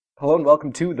Hello and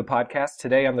welcome to the podcast.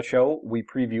 Today on the show, we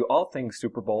preview all things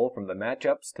Super Bowl, from the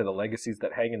matchups to the legacies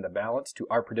that hang in the balance to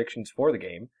our predictions for the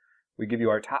game. We give you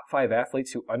our top 5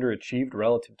 athletes who underachieved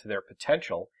relative to their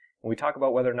potential, and we talk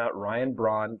about whether or not Ryan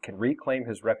Braun can reclaim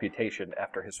his reputation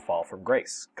after his fall from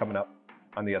grace. Coming up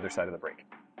on the other side of the break.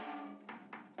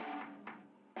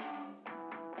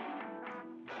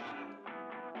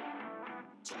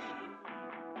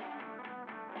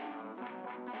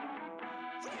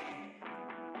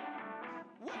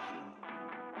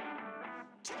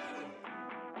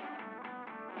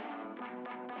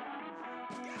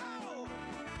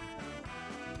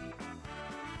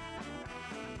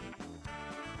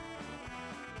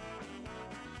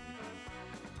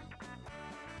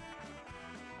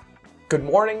 Good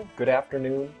morning, good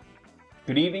afternoon,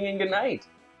 Good evening and good night.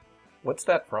 what's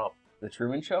that from? The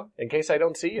Truman Show? In case I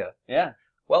don't see you. Yeah.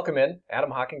 Welcome in,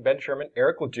 Adam Hocking, Ben Sherman,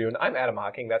 Eric Lejeune. I'm Adam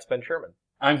Hocking, that's Ben Sherman.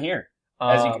 I'm here.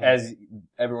 As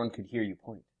everyone could hear you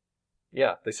point.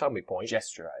 Yeah, they saw me point.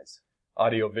 Gesturize.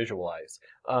 Audio visualize.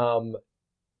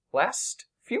 Last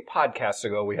few podcasts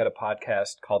ago, we had a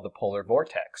podcast called The Polar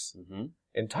Vortex, Mm-hmm.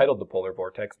 entitled The Polar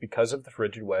Vortex because of the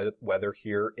frigid weather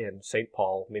here in St.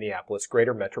 Paul, Minneapolis,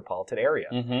 greater metropolitan area.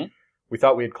 Mm-hmm. We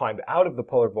thought we had climbed out of the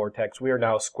polar vortex. We are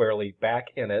now squarely back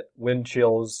in it. Wind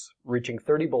chills reaching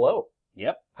 30 below.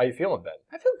 Yep. How you feeling, Ben?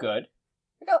 I feel good.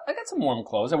 I got some warm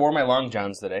clothes. I wore my long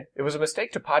johns today. It was a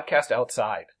mistake to podcast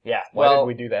outside. Yeah. Why did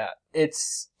we do that?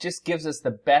 It's just gives us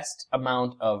the best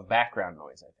amount of background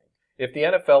noise, I think. If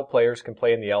the NFL players can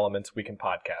play in the elements, we can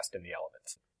podcast in the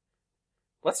elements.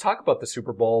 Let's talk about the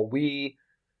Super Bowl.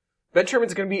 Ben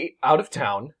Sherman's going to be out of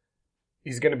town.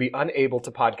 He's going to be unable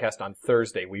to podcast on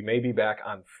Thursday. We may be back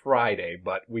on Friday,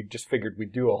 but we just figured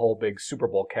we'd do a whole big Super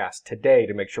Bowl cast today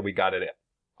to make sure we got it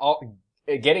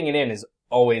in. Getting it in is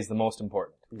always the most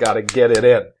important. Got to get it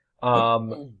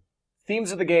in.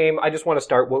 Themes of the game, I just want to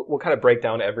start. We'll kind of break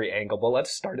down every angle, but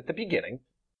let's start at the beginning.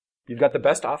 You've got the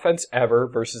best offense ever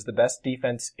versus the best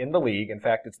defense in the league. In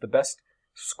fact, it's the best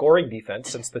scoring defense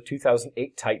since the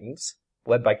 2008 Titans,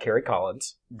 led by Kerry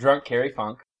Collins. Drunk Kerry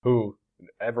Funk. Who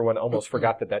everyone almost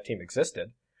forgot that team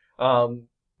existed.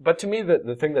 But to me,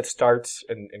 the thing that starts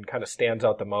and kind of stands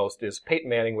out the most is Peyton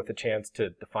Manning with a chance to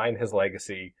define his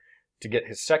legacy, to get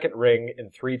his second ring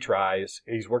in 3 tries.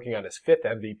 He's working on his 5th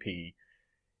MVP.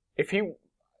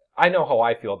 I know how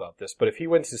I feel about this, but if he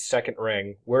wins his second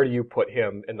ring, where do you put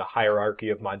him in the hierarchy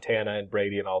of Montana and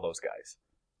Brady and all those guys?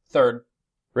 Third.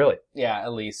 Really? Yeah,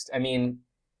 at least. I mean,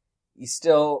 he's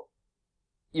still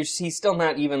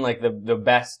not even like the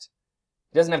best.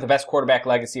 He doesn't have the best quarterback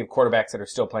legacy of quarterbacks that are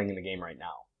still playing in the game right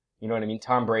now. You know what I mean?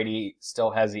 Tom Brady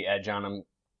still has the edge on him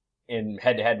in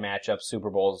head-to-head matchups, Super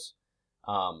Bowls.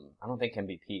 I don't think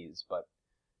MVPs, but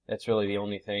that's really the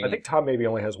only thing. I think Tom maybe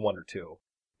only has 1 or 2.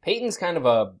 Peyton's kind of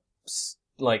a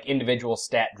individual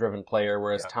stat-driven player,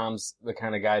 whereas Yeah. Tom's the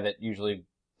kind of guy that usually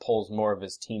pulls more of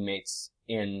his teammates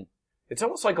in. It's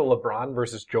almost like a LeBron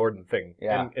versus Jordan thing.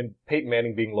 Yeah. And Peyton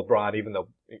Manning being LeBron, even though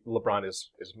LeBron is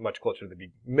much closer to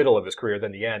the middle of his career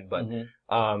than the end. But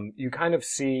you kind of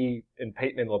see in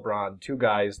Peyton and LeBron 2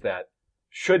 guys that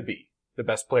should be the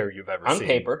best player you've ever seen. On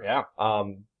paper, yeah.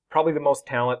 Probably the most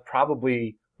talent,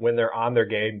 probably when they're on their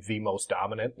game, the most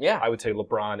dominant. Yeah. I would say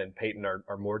LeBron and Peyton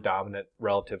are more dominant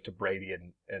relative to Brady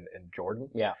and Jordan.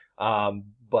 Yeah.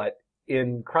 But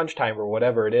in crunch time or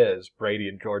whatever it is, Brady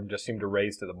and Jordan just seem to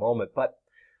raise to the moment. But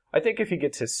I think if he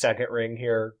gets his second ring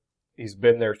here, he's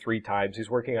been there 3 times. He's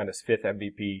working on his 5th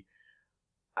MVP.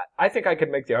 I think I could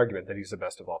make the argument that he's the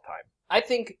best of all time. I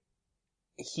think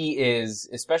he is,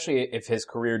 especially if his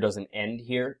career doesn't end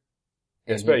here.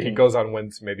 He goes on,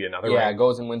 wins maybe another ring.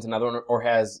 Goes and wins another one, or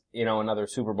has, another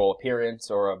Super Bowl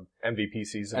appearance or MVP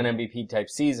season. an MVP type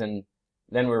season,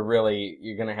 then you're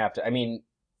going to have to, I mean,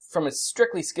 from a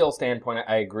strictly skill standpoint,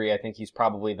 I agree. I think he's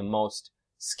probably the most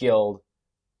skilled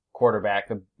quarterback,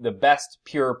 the best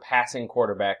pure passing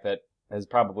quarterback that has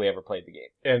probably ever played the game.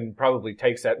 And probably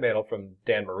takes that mantle from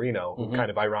Dan Marino, who Mhm.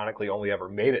 kind of ironically only ever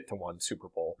made it to 1 Super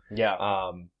Bowl.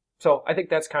 Yeah. So I think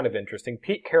that's kind of interesting.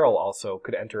 Pete Carroll also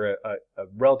could enter a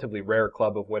relatively rare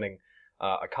club of winning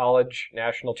a college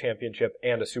national championship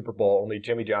and a Super Bowl. Only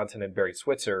Jimmy Johnson and Barry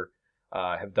Switzer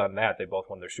have done that. They both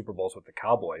won their Super Bowls with the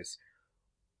Cowboys.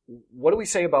 What do we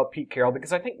say about Pete Carroll?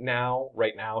 Because I think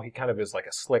right now, he kind of is like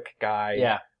a slick guy.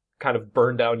 Yeah. Kind of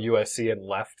burned down USC and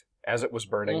left as it was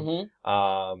burning.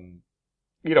 Mm-hmm.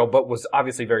 But was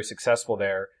obviously very successful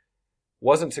there.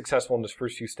 Wasn't successful in his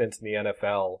first few stints in the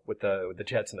NFL with the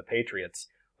Jets and the Patriots.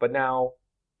 But now,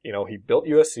 he built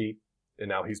USC, and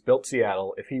now he's built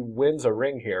Seattle. If he wins a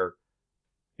ring here,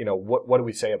 what do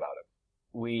we say about him?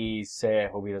 We say, I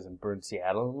hope he doesn't burn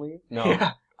Seattle and leave. No.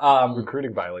 Yeah.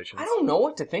 recruiting violations. I don't know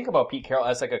what to think about Pete Carroll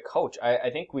as like a coach. I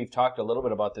think we've talked a little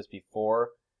bit about this before.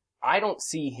 I don't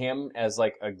see him as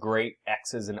like a great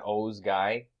X's and O's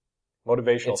guy.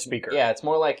 Motivational speaker. Yeah, it's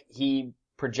more like he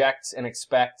projects and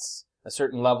expects a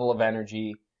certain level of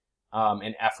energy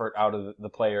and effort out of the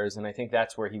players, and I think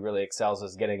that's where he really excels,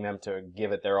 is getting them to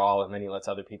give it their all, and then he lets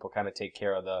other people kind of take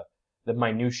care of the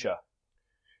minutia.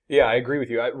 Yeah, I agree with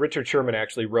you. Richard Sherman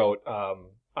actually wrote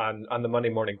on the Monday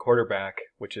Morning Quarterback,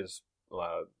 which is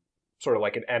sort of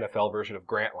like an NFL version of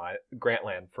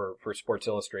Grantland for Sports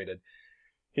Illustrated.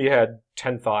 He had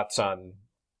 10 thoughts on,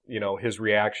 his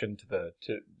reaction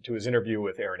to his interview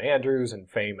with Aaron Andrews and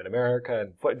fame in America,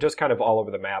 and just kind of all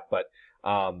over the map. But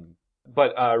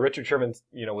Richard Sherman,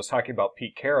 was talking about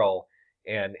Pete Carroll,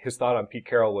 and his thought on Pete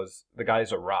Carroll was, the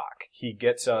guy's a rock. He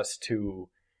gets us to,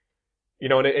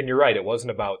 and you're right, it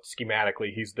wasn't about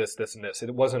schematically, he's this, and this.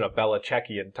 It wasn't a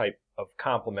Belichickian type of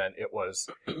compliment. It was,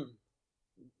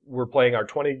 we're playing our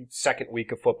 22nd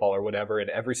week of football or whatever, and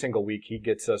every single week he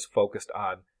gets us focused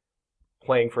on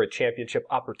playing for a championship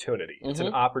opportunity. Mm-hmm. It's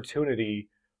an opportunity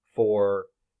for,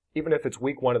 even if it's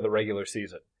week 1 of the regular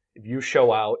season, if you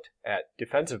show out at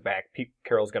defensive back, Pete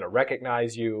Carroll's going to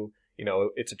recognize you.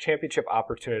 It's a championship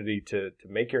opportunity to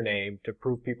make your name, to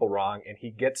prove people wrong, and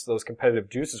he gets those competitive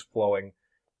juices flowing,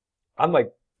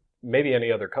 unlike maybe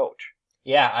any other coach.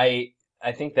 Yeah, I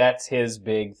think that's his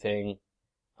big thing,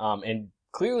 and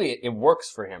clearly it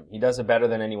works for him. He does it better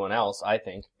than anyone else, I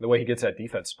think. The way he gets that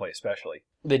defense to play, especially.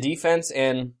 The defense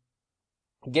and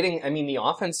the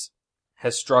offense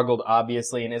has struggled,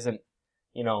 obviously, and isn't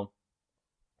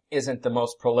the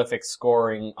most prolific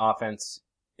scoring offense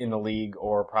in the league,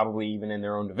 or probably even in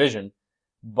their own division,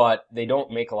 but they don't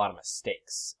make a lot of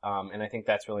mistakes. And I think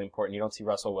that's really important. You don't see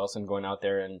Russell Wilson going out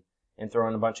there and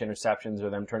throwing a bunch of interceptions or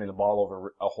them turning the ball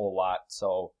over a whole lot.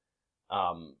 So,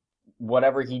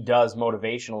 whatever he does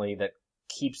motivationally that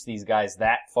keeps these guys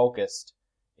that focused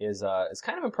is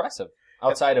kind of impressive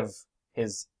outside of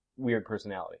his weird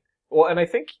personality. Well, and I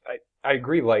think I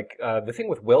agree. Like, the thing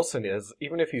with Wilson is,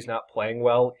 even if he's not playing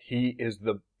well, he is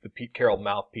the Pete Carroll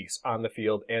mouthpiece on the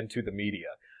field and to the media.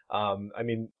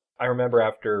 I remember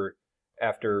after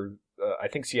I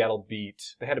think Seattle they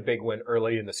had a big win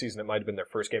early in the season. It might have been their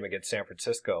first game against San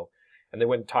Francisco. And they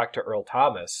went and talked to Earl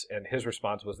Thomas, and his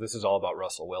response was, this is all about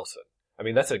Russell Wilson. I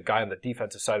mean, that's a guy on the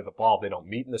defensive side of the ball. They don't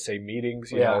meet in the same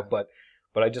meetings, you know, but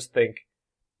I just think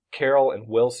Carroll and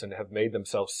Wilson have made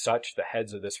themselves such the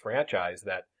heads of this franchise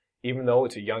that even though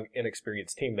it's a young,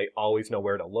 inexperienced team, they always know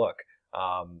where to look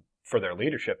for their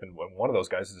leadership, and one of those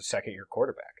guys is a second-year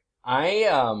quarterback.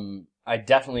 I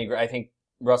definitely agree. I think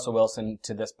Russell Wilson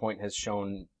to this point has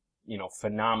shown,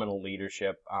 phenomenal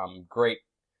leadership, great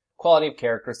quality of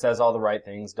character, says all the right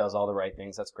things, does all the right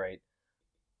things. That's great.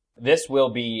 This will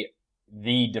be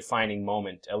the defining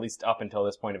moment, at least up until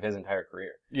this point of his entire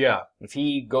career. Yeah. If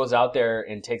he goes out there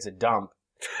and takes a dump,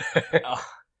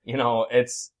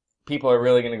 people are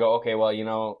really going to go, okay,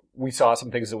 well, we saw some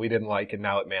things that we didn't like, and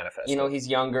now it manifested. He's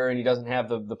younger and he doesn't have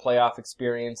the playoff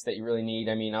experience that you really need.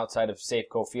 I mean, outside of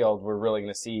Safeco Field, we're really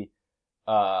going to see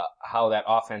how that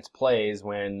offense plays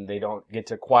when they don't get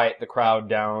to quiet the crowd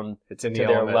down to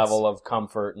their level of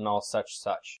comfort and all such.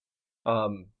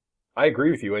 I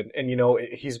agree with you. And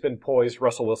he's been poised,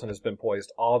 Russell Wilson has been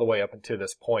poised all the way up until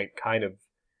this point, kind of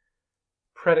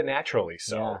preternaturally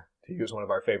so, to use one of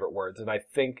our favorite words. And I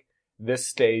think this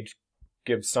stage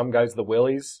gives some guys the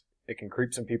willies. It can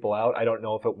creep some people out. I don't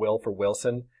know if it will for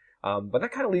Wilson. But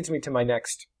that kind of leads me to my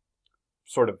next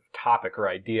sort of topic or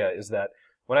idea, is that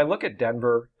when I look at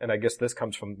Denver, and I guess this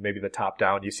comes from maybe the top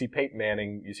down, you see Peyton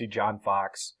Manning, you see John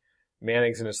Fox.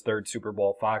 Manning's in his 3rd Super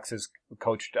Bowl. Fox has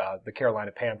coached the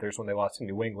Carolina Panthers when they lost to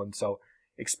New England. So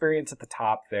experience at the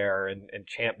top there, and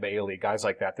Champ Bailey, guys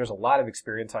like that. There's a lot of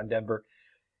experience on Denver.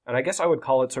 And I guess I would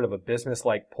call it sort of a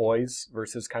business-like poise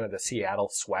versus kind of the Seattle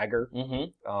swagger.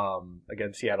 Mm-hmm.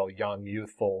 Again, Seattle, young,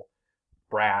 youthful,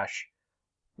 brash.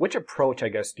 Which approach, I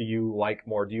guess, do you like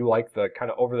more? Do you like the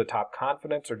kind of over-the-top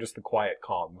confidence or just the quiet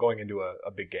calm going into a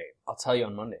big game? I'll tell you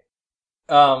on Monday.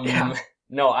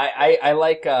 No, I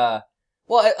like, at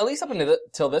least up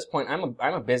until this point, I'm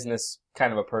a business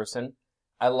kind of a person.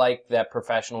 I like that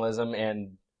professionalism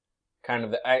and kind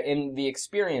of the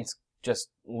experience just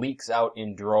leaks out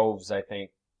in droves, I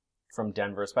think, from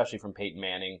Denver, especially from Peyton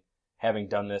Manning, having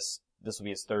done this will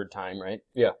be his 3rd time, right?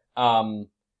 Yeah.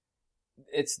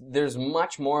 There's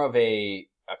much more of a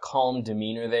calm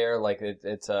demeanor there. Like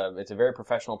it's a very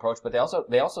professional approach, but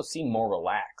they also seem more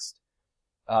relaxed.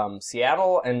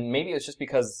 Seattle, and maybe it's just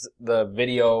because the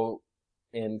video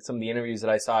in some of the interviews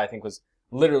that I saw, I think was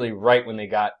literally right when they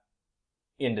got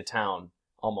into town,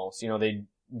 almost. They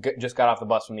just got off the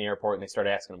bus from the airport and they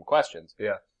started asking him questions.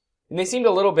 Yeah. And they seemed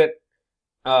a little bit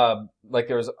like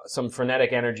there was some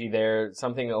frenetic energy there,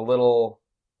 something a lot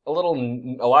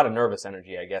of nervous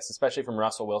energy, I guess, especially from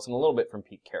Russell Wilson, a little bit from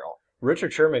Pete Carroll.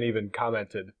 Richard Sherman even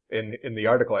commented in the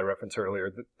article I referenced earlier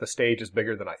that the stage is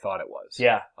bigger than I thought it was.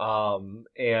 Yeah.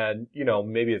 And,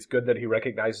 maybe it's good that he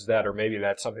recognizes that, or maybe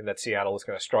that's something that Seattle is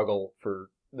going to struggle for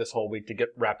this whole week to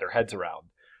wrap their heads around.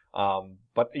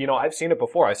 But I've seen it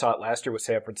before. I saw it last year with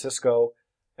San Francisco.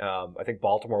 I think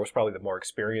Baltimore was probably the more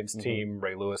experienced team,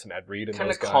 Ray Lewis and Ed Reed and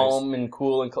those guys. Kind of calm and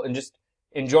cool and just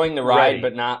enjoying the ride,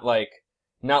 but not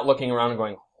looking around and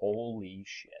going, holy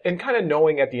shit. And kind of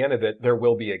knowing at the end of it, there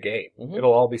will be a game. Mm-hmm.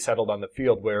 It'll all be settled on the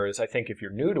field, whereas I think if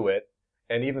you're new to it,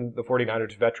 and even the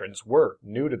 49ers veterans were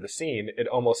new to the scene, it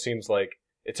almost seems like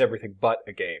it's everything but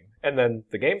a game. And then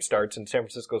the game starts and San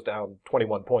Francisco's down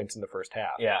 21 points in the first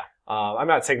half. Yeah. I'm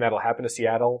not saying that'll happen to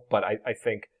Seattle, but I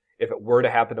think if it were to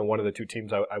happen to one of the two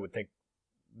teams, I would think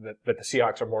that the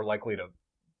Seahawks are more likely to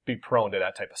be prone to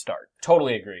that type of start.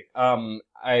 Totally agree.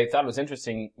 I thought it was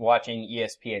interesting watching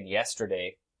ESPN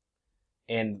yesterday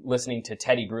and listening to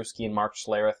Teddy Bruschi and Mark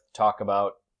Schlereth talk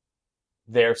about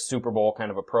their Super Bowl kind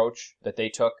of approach that they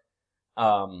took.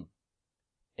 And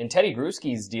Teddy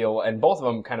Bruschi's deal, and both of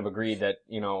them kind of agreed that,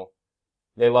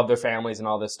 they love their families and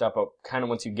all this stuff, but kind of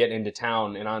once you get into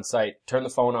town and on site, turn the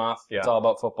phone off. Yeah. It's all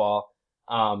about football.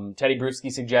 Teddy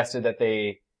Bruschi suggested that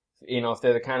they, if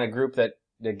they're the kind of group that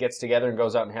gets together and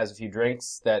goes out and has a few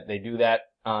drinks, that they do that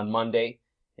on Monday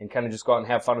and kind of just go out and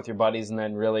have fun with your buddies and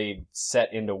then really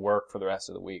set into work for the rest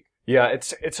of the week. Yeah,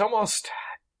 it's almost,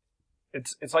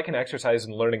 it's like an exercise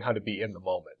in learning how to be in the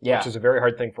moment, which is a very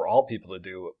hard thing for all people to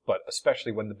do, but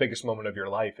especially when the biggest moment of your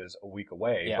life is a week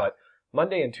away. Yeah. But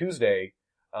Monday and Tuesday,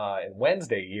 and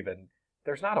Wednesday even,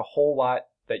 there's not a whole lot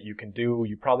that you can do.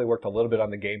 You probably worked a little bit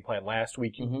on the game plan last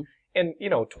week. Mm-hmm. And,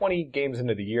 20 games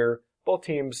into the year, both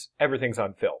teams, everything's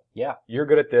on film. Yeah. You're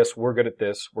good at this, we're good at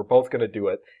this, we're both going to do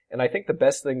it. And I think the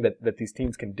best thing that these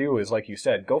teams can do is, like you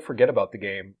said, go forget about the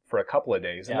game for a couple of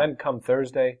days. And then come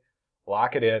Thursday,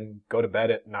 lock it in, go to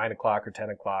bed at 9 o'clock or 10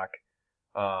 o'clock.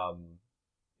 Have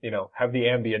the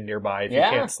Ambien nearby if you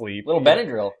can't sleep. Little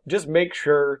Benadryl. Just make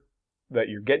sure that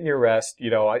you're getting your rest.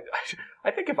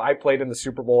 I think if I played in the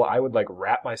Super Bowl, I would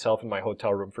wrap myself in my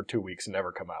hotel room for 2 weeks and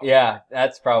never come out. Yeah,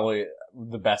 that's probably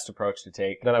the best approach to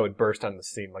take. Then I would burst on the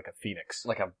scene like a phoenix.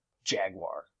 Like a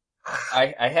jaguar.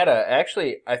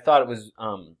 I thought it was,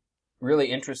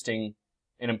 really interesting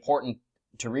and important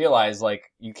to realize,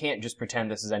 you can't just pretend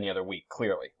this is any other week,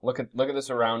 clearly. Look at the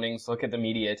surroundings, look at the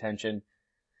media attention.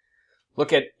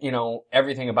 Look at,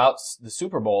 everything about the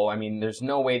Super Bowl. I mean, there's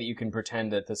no way that you can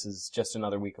pretend that this is just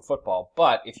another week of football.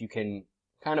 But if you can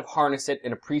kind of harness it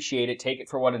and appreciate it, take it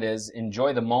for what it is,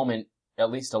 enjoy the moment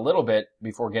at least a little bit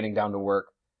before getting down to work,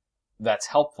 that's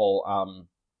helpful.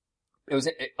 It was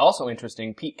also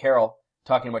interesting, Pete Carroll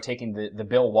talking about taking the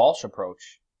Bill Walsh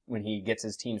approach when he gets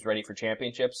his teams ready for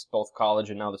championships, both college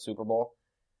and now the Super Bowl,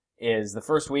 is the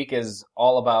first week is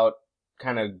all about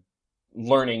kind of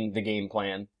learning the game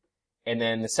plan. And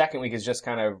then the second week is just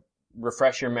kind of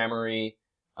refresh your memory,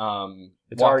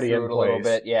 it's walk already through in it a little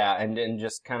bit, and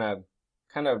just kind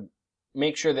of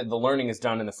make sure that the learning is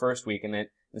done in the first week, and then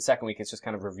the second week it's just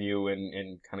kind of review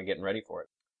and kind of getting ready for it.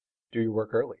 Do you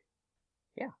work early?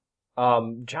 Yeah.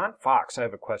 John Fox, I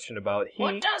have a question about.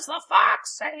 What does the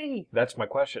fox say? That's my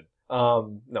question.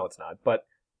 No, it's not. But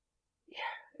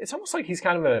it's almost like he's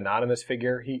kind of an anonymous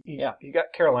figure. He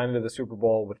got Carolina to the Super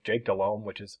Bowl with Jake Delhomme,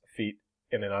 which is a feat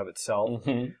in and of itself.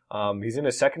 Mm-hmm. He's in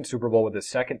his second Super Bowl with his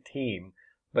second team,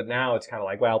 but now it's kind of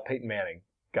like, well, Peyton Manning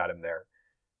got him there.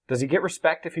 Does he get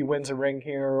respect if he wins a ring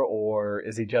here, or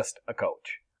is he just a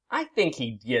coach? I think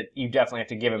you definitely have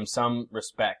to give him some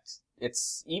respect.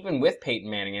 It's even with Peyton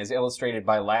Manning, as illustrated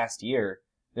by last year,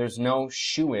 there's no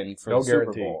shoe-in for the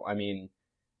Super Bowl. I mean,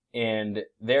 and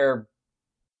they're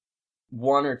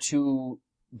one or two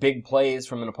big plays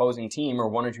from an opposing team or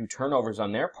one or two turnovers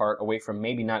on their part away from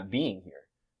maybe not being here.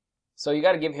 So you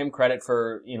got to give him credit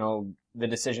for, the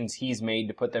decisions he's made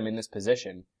to put them in this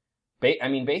position.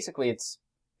 Basically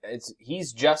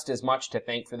he's just as much to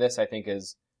thank for this, I think,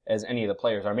 as any of the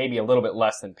players are. Maybe a little bit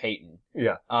less than Peyton.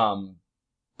 Yeah.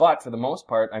 But for the most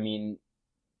part,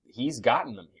 he's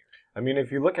gotten them here.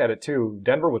 If you look at it too,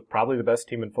 Denver was probably the best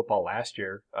team in football last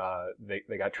year.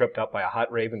 They got tripped up by a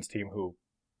hot Ravens team who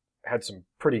had some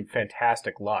pretty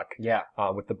fantastic luck. Yeah.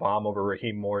 With the bomb over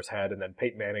Raheem Moore's head and then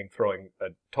Peyton Manning throwing a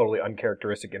totally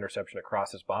uncharacteristic interception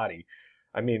across his body.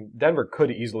 Denver could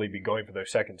easily be going for their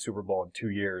second Super Bowl in 2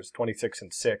 years,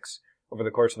 26-6 over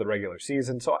the course of the regular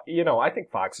season. So, I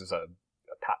think Fox is a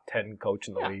top 10 coach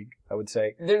in the league, I would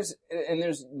say. There's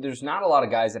not a lot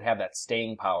of guys that have that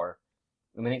staying power.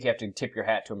 And I think you have to tip your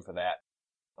hat to him for that.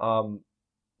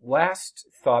 Last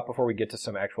thought before we get to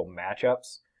some actual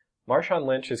matchups. Marshawn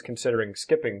Lynch is considering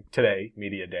skipping today,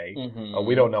 media day. Mm-hmm.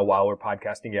 We don't know while we're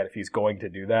podcasting yet if he's going to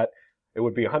do that. It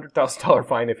would be a $100,000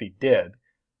 fine if he did.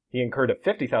 He incurred a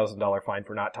 $50,000 fine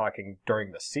for not talking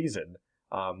during the season,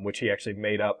 which he actually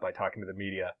made up by talking to the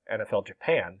media, NFL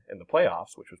Japan, in the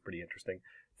playoffs, which was pretty interesting.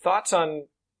 Thoughts on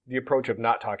the approach of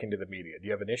not talking to the media? Do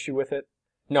you have an issue with it?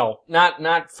 No,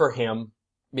 not for him,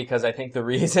 because I think the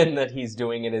reason that he's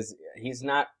doing it is he's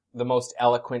not the most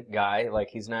eloquent guy. Like,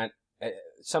 he's not...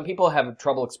 some people have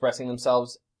trouble expressing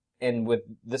themselves, and with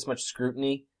this much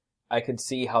scrutiny, I could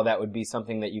see how that would be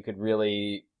something that you could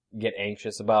really get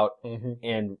anxious about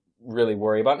and really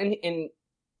worry about. And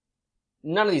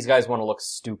none of these guys want to look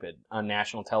stupid on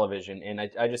national television, and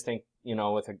I just think,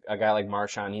 with a guy like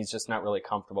Marshawn, he's just not really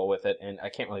comfortable with it, and I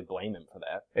can't really blame him for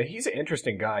that. And he's an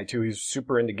interesting guy, too. He's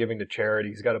super into giving to charity.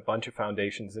 He's got a bunch of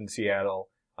foundations in Seattle.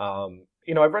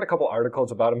 I've read a couple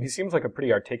articles about him. He seems like a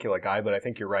pretty articulate guy, but I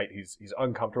think you're right. He's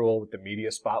uncomfortable with the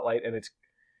media spotlight, and it's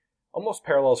almost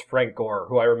parallels Frank Gore,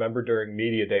 who I remember during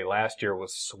media day last year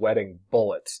was sweating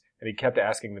bullets, and he kept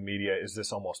asking the media, "Is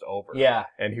this almost over?" Yeah.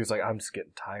 And he was like, "I'm just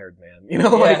getting tired, man."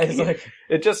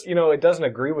 It just, it doesn't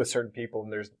agree with certain people,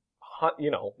 and there's,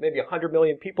 maybe 100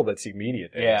 million people that see media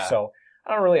day. Yeah. So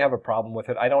I don't really have a problem with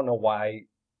it. I don't know why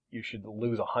you should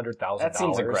lose $100,000. That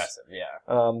seems aggressive, yeah.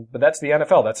 But that's the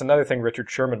NFL. That's another thing Richard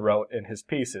Sherman wrote in his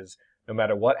piece is, no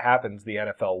matter what happens, the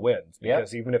NFL wins.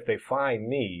 Because even if they fine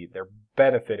me, they're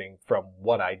benefiting from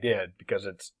what I did because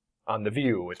it's on The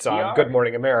View, it's on Good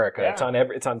Morning America, it's on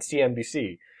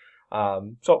CNBC.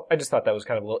 So I just thought that was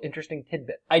kind of a little interesting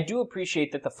tidbit. I do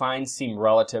appreciate that the fines seem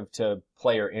relative to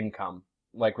player income.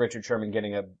 Like Richard Sherman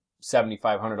getting a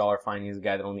 $7,500 fine. He's a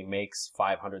guy that only makes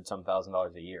 $500-some thousand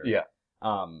a year. Yeah.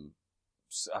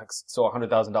 So a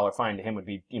 $100,000 fine to him would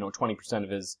be,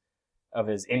 20% of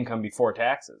his income before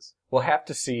taxes. We'll have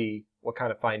to see what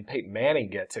kind of fine Peyton Manning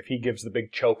gets if he gives the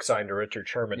big choke sign to Richard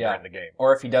Sherman during the game.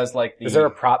 Or if he does Is there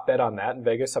a prop bet on that in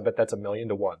Vegas? I bet that's $1 million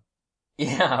to 1.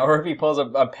 Yeah, or if he pulls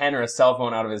a pen or a cell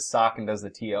phone out of his sock and does the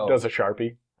TO. Does a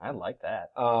Sharpie. I like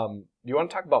that. Do you want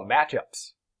to talk about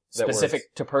matchups?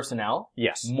 Specific to personnel?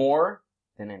 Yes. More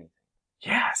than anything.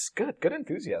 Yes, good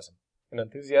enthusiasm. An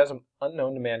enthusiasm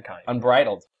unknown to mankind.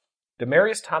 Unbridled.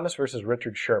 Demaryius Thomas versus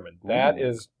Richard Sherman. That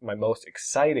is my most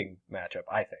exciting matchup,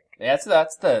 I think. That's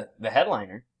the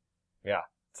headliner. Yeah.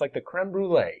 It's like the creme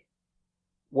brulee.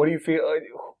 What do you feel?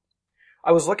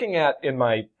 I was looking at, in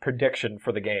my prediction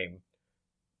for the game,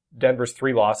 Denver's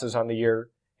 3 losses on the year,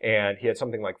 and he had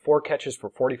something like 4 catches for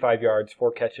 45 yards,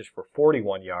 4 catches for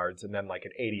 41 yards, and then like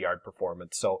an 80-yard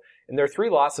performance. So in their 3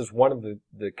 losses, one of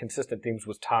the consistent themes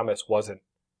was Thomas wasn't,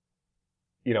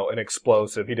 an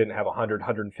explosive. He didn't have a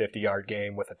 150-yard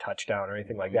game with a touchdown or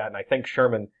anything like that. And I think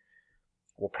Sherman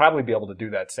will probably be able to do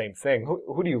that same thing.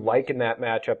 Who do you like in that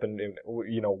matchup, and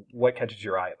what catches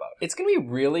your eye about it? It's going to be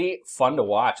really fun to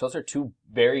watch. Those are 2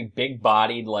 very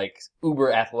big-bodied, like,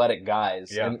 uber athletic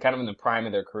guys, and kind of in the prime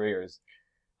of their careers.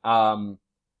 I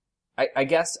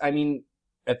guess,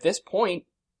 at this point,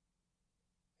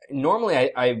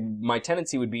 normally my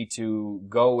tendency would be to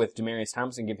go with Demaryius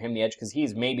Thomas and give him the edge because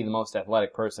he's maybe the most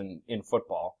athletic person in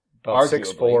football. About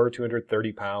 6'4",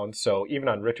 230 pounds. So even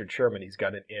on Richard Sherman, he's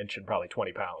got an inch and probably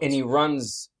 20 pounds. And he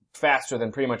runs faster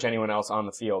than pretty much anyone else on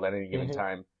the field at any given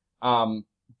time.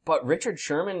 But Richard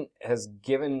Sherman has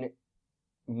given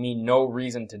me no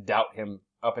reason to doubt him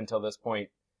up until this point.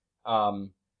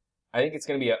 I think it's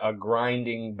going to be a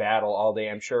grinding battle all day.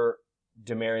 I'm sure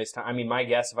Demaryius Thomas, my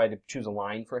guess, if I had to choose a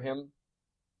line for him,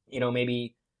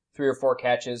 maybe 3 or 4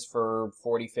 catches for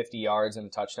 40, 50 yards and a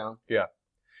touchdown. Yeah.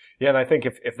 Yeah, and I think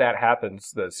if that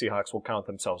happens, the Seahawks will count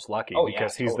themselves lucky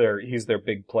because he's their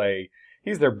big play.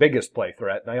 He's their biggest play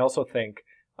threat. And I also think,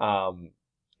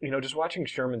 just watching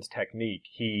Sherman's technique,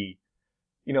 he,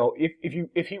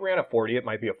 if he ran a 40, it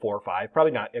might be a 4.5.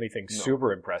 Probably not anything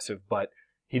super impressive, but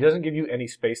he doesn't give you any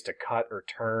space to cut or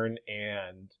turn.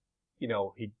 And,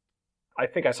 I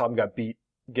think I saw him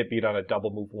get beat on a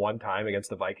double move one time against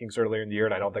the Vikings earlier in the year,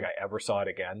 and I don't think I ever saw it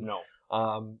again. No.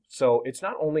 So it's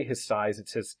not only his size,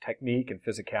 it's his technique and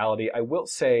physicality. I will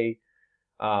say,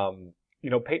 Peyton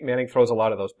Manning throws a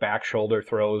lot of those back shoulder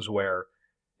throws where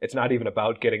it's not even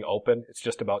about getting open. It's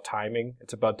just about timing.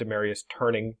 It's about Demaryius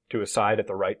turning to his side at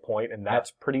the right point, and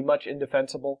that's pretty much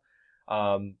indefensible.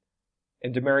 And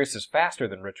Demaryius is faster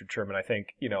than Richard Sherman. I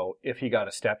think, if he got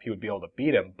a step, he would be able to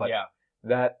beat him. But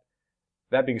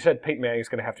That being said, Peyton Manning's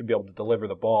going to have to be able to deliver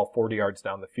the ball 40 yards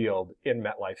down the field in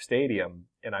MetLife Stadium,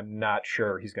 and I'm not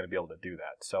sure he's going to be able to do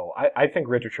that. So I think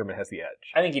Richard Sherman has the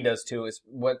edge. I think he does too.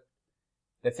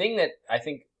 The thing that I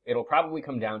think it'll probably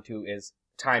come down to is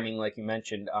timing, like you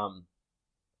mentioned.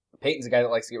 Peyton's a guy that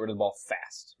likes to get rid of the ball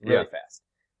fast, really fast.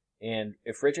 And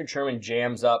if Richard Sherman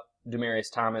jams up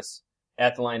Demaryius Thomas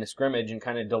at the line of scrimmage and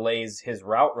kind of delays his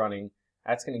route running,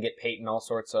 that's going to get Peyton all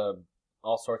sorts of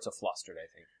flustered, I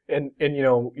think. And you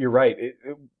know, you're right.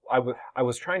 I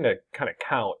was trying to kind of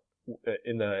count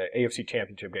in the AFC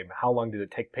Championship game, how long did it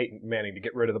take Peyton Manning to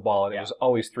get rid of the ball? And it was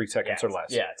always 3 seconds or less.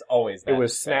 Yeah, it's always that. It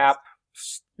was snap,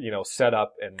 set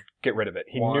up, and get rid of it.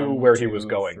 He knew where he was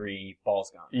going. 3,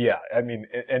 ball's gone. Yeah, I mean,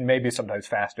 and maybe sometimes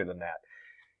faster than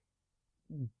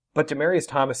that. But Demaryius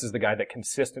Thomas is the guy that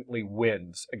consistently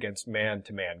wins against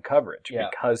man-to-man coverage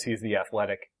because he's the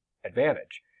athletic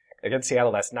advantage. Against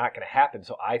Seattle, that's not going to happen,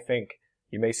 so I think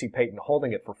you may see Peyton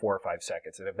holding it for 4 or 5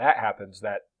 seconds. And if that happens,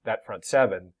 that front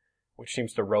seven, which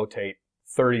seems to rotate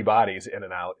 30 bodies in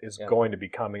and out, is going to be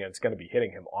coming, and it's going to be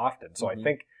hitting him often. So I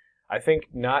think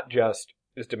not just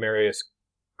is Demaryius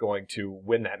going to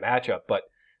win that matchup, but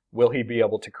will he be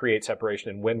able to create separation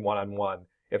and win one-on-one,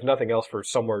 if nothing else, for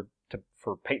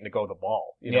Peyton to go the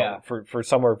ball, for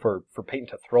somewhere for Peyton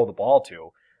to throw the ball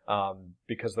to,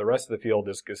 because the rest of the field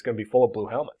is going to be full of blue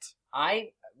helmets.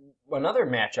 Another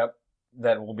matchup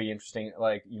that will be interesting,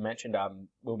 like you mentioned,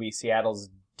 will be Seattle's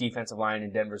defensive line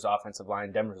and Denver's offensive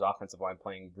line. Denver's offensive line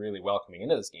playing really well coming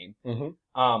into this game.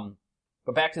 Mm-hmm.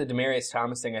 But back to the Demaryius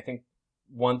Thomas thing, I think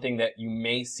one thing that you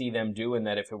may see them do, and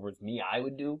that if it was me, I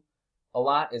would do a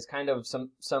lot, is kind of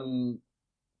some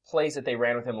plays that they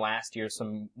ran with him last year,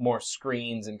 some more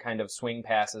screens and kind of swing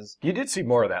passes. You did see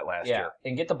more of that last year.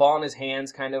 And get the ball in his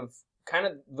hands, kind of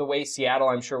the way Seattle,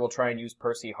 I'm sure, will try and use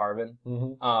Percy Harvin.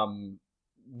 Mm-hmm.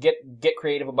 Get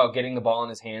creative about getting the ball in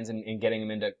his hands and getting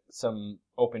him into some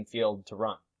open field to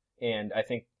run. And I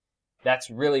think that's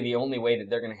really the only way that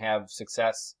they're going to have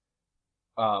success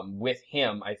with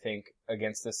him, I think,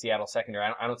 against the Seattle secondary.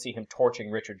 I don't see him torching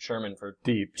Richard Sherman for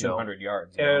deep 200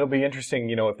 yards. And it'll be interesting,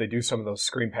 if they do some of those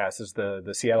screen passes.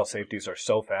 The Seattle safeties are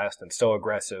so fast and so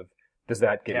aggressive. Does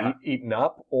that get eaten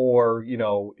up? Or,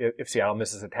 if Seattle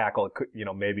misses a tackle, it could,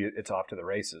 maybe it's off to the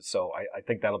races. So I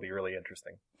think that'll be really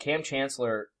interesting. Cam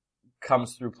Chancellor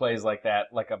comes through plays like that,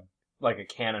 like a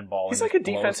cannonball. He's like a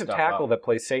defensive tackle that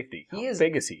plays safety. How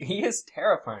big is he? He is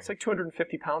terrifying. It's like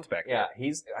 250 pounds back there.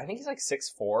 Yeah, I think he's like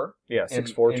 6'4". Yeah,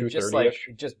 6'4", 230-ish.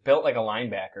 Just built like a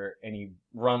linebacker, and he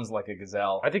runs like a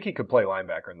gazelle. I think he could play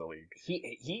linebacker in the league.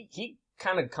 He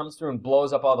kind of comes through and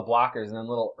blows up all the blockers, and then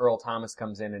little Earl Thomas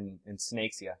comes in and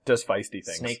snakes you. Does feisty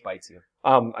things. Snake bites you.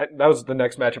 That was the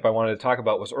next matchup I wanted to talk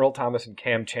about, was Earl Thomas and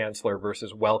Cam Chancellor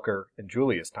versus Welker and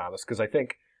Julius Thomas, because I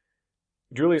think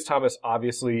Julius Thomas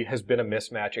obviously has been a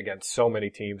mismatch against so many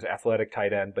teams, athletic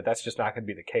tight end, but that's just not going to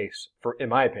be the case, in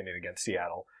my opinion, against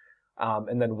Seattle.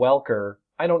 And then Welker,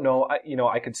 I don't know,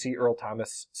 I could see Earl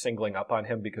Thomas singling up on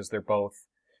him because they're both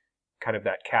kind of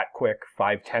that cat quick,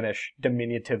 5'10-ish,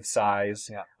 diminutive size.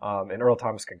 Yeah. And Earl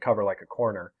Thomas can cover like a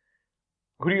corner.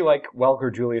 Who do you like,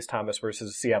 Welker, Julius Thomas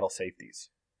versus Seattle safeties?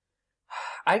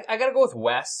 I gotta go with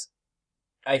Wes.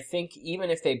 I think even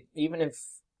if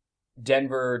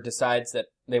Denver decides that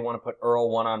they want to put Earl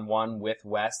one-on-one with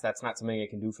Wes, that's not something they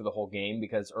can do for the whole game,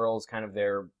 because Earl's kind of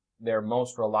their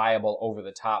most reliable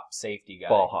over-the-top safety guy.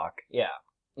 Ball hawk. Yeah.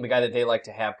 The guy that they like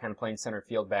to have kind of playing center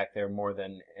field back there more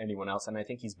than anyone else, and I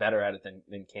think he's better at it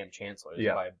than Cam Chancellor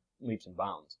by leaps and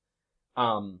bounds.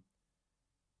 I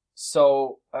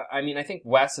think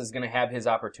Wes is going to have his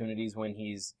opportunities when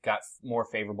he's got more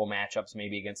favorable matchups,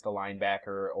 maybe against a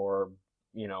linebacker or,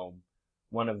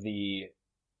 one of the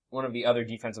other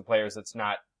defensive players that's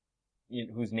not,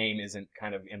 whose name isn't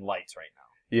kind of in lights right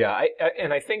now. Yeah,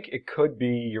 I think it could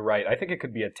be, you're right, I think it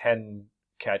could be a 10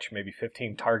 catch, maybe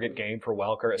 15 target game for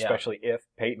Welker, especially if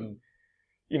Peyton,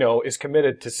 is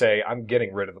committed to say, I'm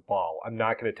getting rid of the ball. I'm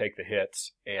not going to take the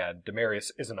hits, and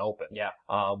Demaryius isn't open. Yeah.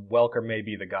 Welker may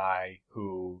be the guy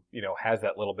who, has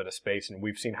that little bit of space, and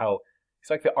we've seen how he's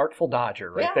like the Artful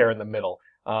Dodger there in the middle.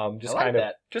 Just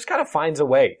kind of finds a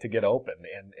way to get open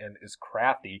and is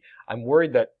crafty. I'm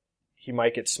worried that he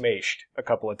might get smashed a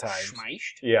couple of times.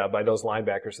 Smashed? Yeah, by those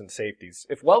linebackers and safeties.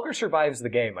 If Welker survives the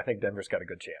game, I think Denver's got a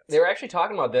good chance. They were actually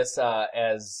talking about this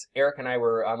as Eric and I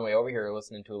were on the way over here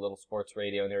listening to a little sports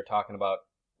radio, and they were talking about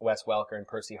Wes Welker and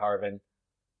Percy Harvin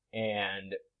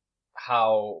and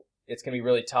how it's going to be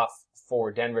really tough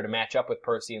for Denver to match up with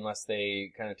Percy unless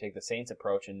they kind of take the Saints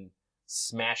approach and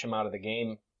smash him out of the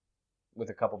game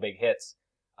with a couple big hits.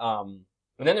 And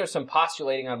then there's some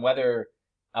postulating on whether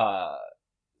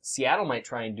Seattle might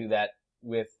try and do that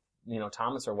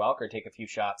Thomas or Welker take a few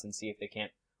shots and see if they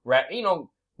can't,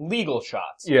 legal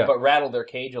shots, Yeah. but rattle their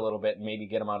cage a little bit and maybe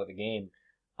get them out of the game.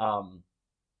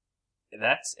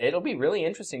 It'll be really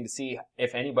interesting to see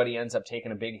if anybody ends up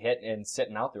taking a big hit and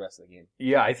sitting out the rest of the game.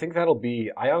 Yeah, I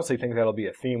honestly think that'll be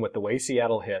a theme with the way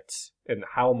Seattle hits and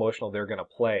how emotional they're going to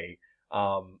play.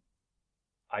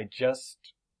 I just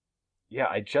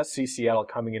see Seattle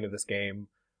coming into this game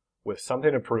with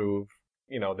something to prove.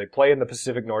 They play in the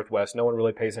Pacific Northwest. No one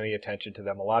really pays any attention to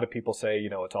them. A lot of people say,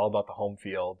 it's all about the home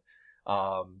field.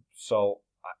 So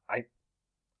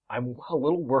I'm a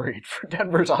little worried for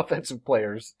Denver's offensive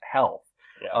players' health.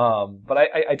 Yeah. But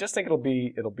I just think it'll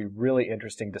be really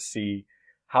interesting to see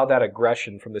how that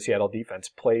aggression from the Seattle defense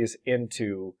plays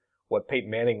into what Peyton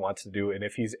Manning wants to do, and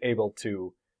if he's able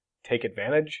to take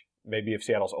advantage, maybe if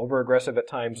Seattle's over-aggressive at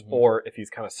times, or if he's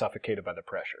kind of suffocated by the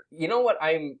pressure. You know what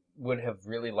I would have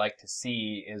really liked to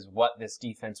see is what this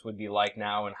defense would be like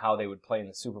now and how they would play in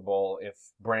the Super Bowl if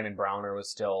Brandon Browner was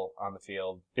still on the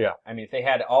field. Yeah. I mean, if they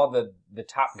had all the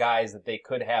top guys that they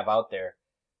could have out there,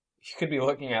 you could be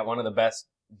looking at one of the best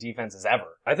defenses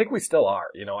ever. I think we still are.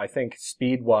 I think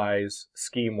speed-wise,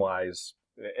 scheme-wise,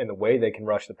 and the way they can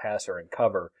rush the passer and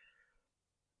cover,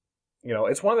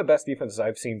 it's one of the best defenses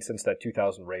I've seen since that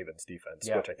 2000 Ravens defense,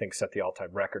 which I think set the all-time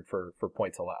record for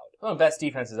points allowed. One of the best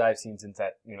defenses I've seen since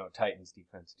that, Titans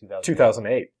defense,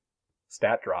 2008.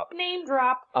 Stat drop. Name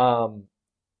drop.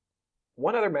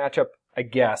 One other matchup, I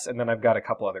guess, and then I've got a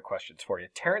couple other questions for you.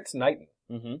 Terrence Knighton,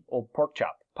 old pork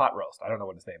chop, pot roast, I don't know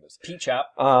what his name is.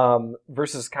 P-chop.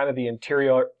 Versus kind of the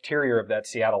interior of that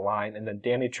Seattle line, and then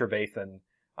Danny Trevathan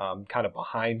kind of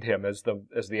behind him as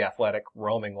the athletic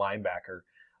roaming linebacker.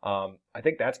 I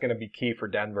think that's going to be key for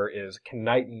Denver is can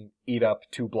Knighton eat up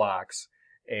 2 blocks?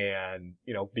 And,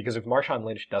 because if Marshawn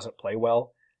Lynch doesn't play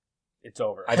well, it's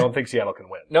over. I don't think Seattle can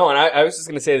win. No, and I was just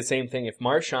going to say the same thing. If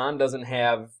Marshawn doesn't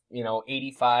have,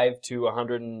 85 to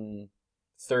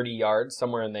 130 yards,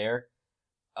 somewhere in there,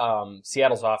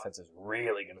 Seattle's offense is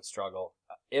really going to struggle.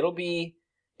 It'll be,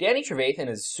 Danny Trevathan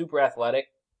is super athletic,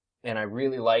 and I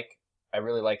really like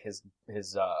his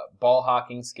ball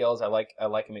hawking skills. I like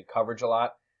him in coverage a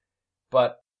lot.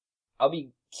 But I'll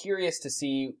be curious to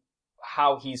see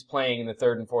how he's playing in the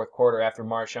third and fourth quarter after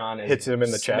Marshawn has hits him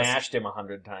in the chest, smashed him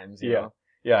 100 times. You know?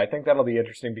 Yeah, I think that'll be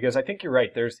interesting because I think you're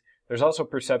right. There's also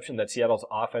perception that Seattle's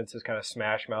offense is kind of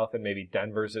smash mouth and maybe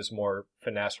Denver's is more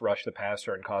finesse, rush the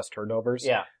passer, and cause turnovers.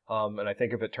 Yeah. And I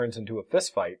think if it turns into a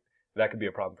fist fight, that could be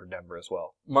a problem for Denver as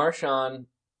well. Marshawn,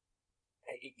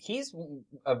 he's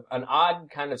an odd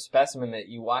kind of specimen that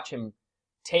you watch him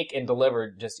take and deliver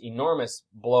just enormous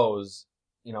blows,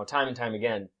 time and time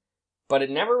again. But it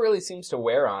never really seems to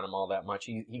wear on him all that much.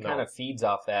 He kind of feeds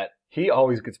off that. He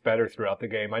always gets better throughout the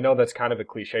game. I know that's kind of a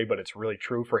cliche, but it's really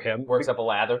true for him. Works up a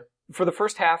lather. For the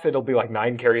first half, it'll be like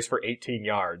 9 carries for 18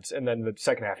 yards. And then the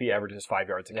second half, he averages 5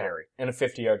 yards a carry. And a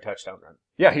 50-yard touchdown run.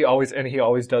 Yeah, he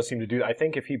always does seem to do that. I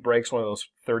think if he breaks one of those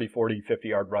 30, 40,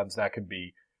 50-yard runs, that could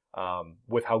be,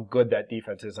 with how good that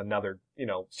defense is, another,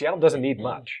 Seattle doesn't need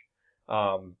much.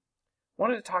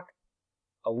 Wanted to talk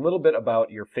a little bit about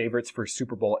your favorites for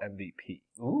Super Bowl MVP.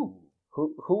 Ooh.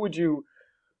 Who would you...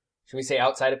 Should we say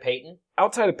outside of Peyton?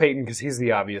 Outside of Peyton, because he's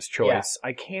the obvious choice. Yeah.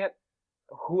 I can't...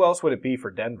 Who else would it be for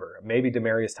Denver? Maybe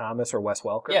Demaryius Thomas or Wes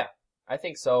Welker? Yeah, I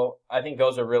think so. I think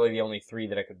those are really the only 3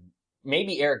 that I could...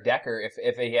 Maybe Eric Decker,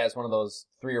 if he has one of those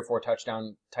 3 or 4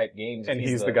 touchdown type games. And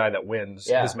he's the guy that wins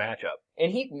his matchup.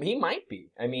 And he might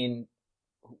be. I mean,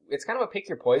 it's kind of a pick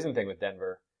your poison thing with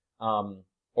Denver.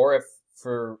 Or if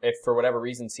for whatever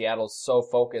reason Seattle's so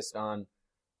focused on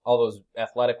all those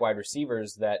athletic wide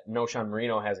receivers that Noshan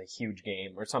Marino has a huge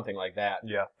game or something like that.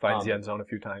 Yeah, finds the end zone a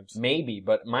few times. Maybe,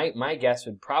 but my guess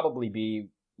would probably be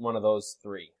one of those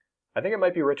 3. I think it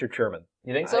might be Richard Sherman.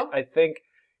 You think so? I think,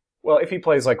 well, if he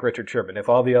plays like Richard Sherman, if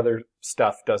all the other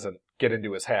stuff doesn't get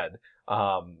into his head,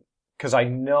 because I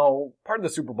know part of the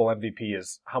Super Bowl MVP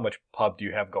is how much pub do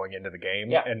you have going into the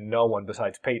game, and no one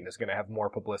besides Peyton is going to have more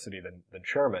publicity than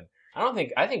Sherman.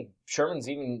 I think Sherman's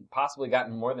even possibly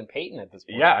gotten more than Peyton at this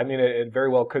point. Yeah, I mean, it very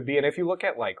well could be. And if you look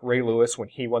at like Ray Lewis when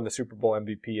he won the Super Bowl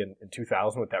MVP in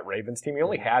 2000 with that Ravens team, he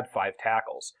only had 5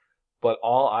 tackles. But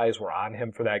all eyes were on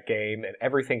him for that game, and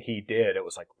everything he did, it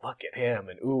was like, look at him,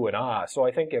 and ooh and ah. So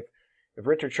I think if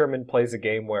Richard Sherman plays a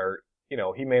game where,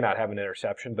 he may not have an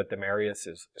interception, but Demaryius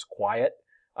is quiet,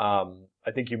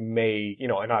 I think you may,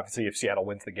 and obviously if Seattle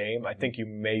wins the game, I think you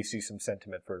may see some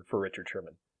sentiment for Richard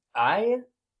Sherman. I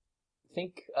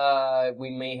think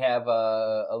we may have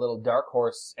a little dark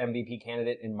horse MVP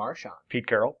candidate in Marshawn. Pete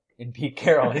Carroll? In Pete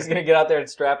Carroll. He's going to get out there and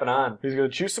strap it on. He's going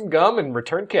to chew some gum and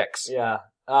return kicks. Yeah.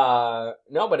 No,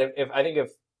 but if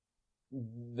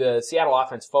the Seattle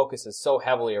offense focuses so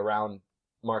heavily around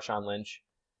Marshawn Lynch,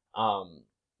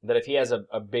 that if he has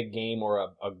a big game or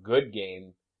a good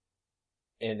game,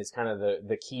 and is kind of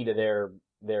the key to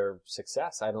their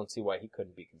success, I don't see why he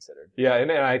couldn't be considered. Yeah,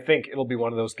 and I think it'll be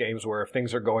one of those games where if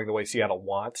things are going the way Seattle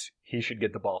wants, he should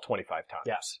get the ball 25 times.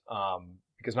 Yes.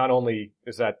 Because not only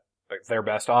is that their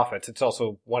best offense, it's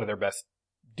also one of their best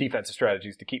defensive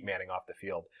strategies to keep Manning off the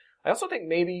field. I also think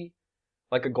maybe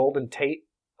like a Golden Tate,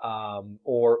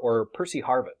 or Percy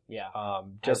Harvin. Yeah. I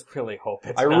really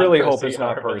hope it's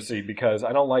not Percy because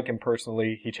I don't like him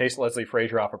personally. He chased Leslie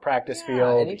Frazier off a practice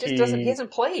field. And he just he hasn't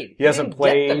played. He hasn't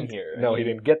played. Get them here. No, he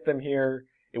didn't get them here.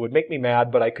 It would make me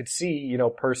mad, but I could see,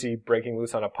 Percy breaking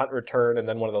loose on a punt return and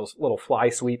then one of those little fly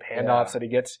sweep handoffs that he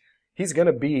gets. He's going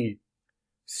to be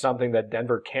something that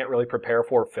Denver can't really prepare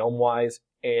for film-wise.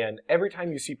 And every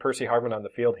time you see Percy Harvin on the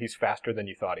field, he's faster than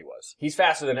you thought he was. He's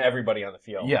faster than everybody on the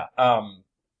field. Yeah.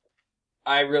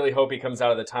 I really hope he comes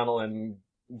out of the tunnel and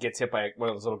gets hit by one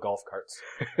of those little golf carts.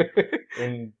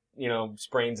 And,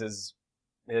 sprains his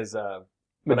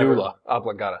medulla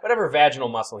oblongata. Whatever vaginal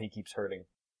muscle he keeps hurting.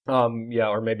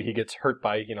 Or maybe he gets hurt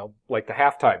by, like the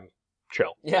halftime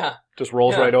chill. Yeah. Just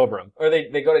rolls right over him. Or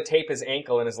they go to tape his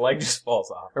ankle and his leg just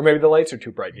falls off. Or maybe the lights are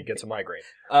too bright and he gets a migraine.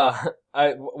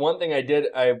 One thing I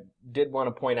did want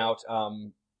to point out,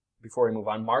 before we move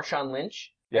on, Marshawn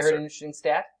Lynch. Yes, I heard sir. an interesting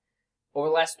stat. Over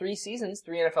the last 3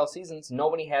 NFL seasons,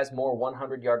 nobody has more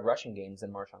 100-yard rushing games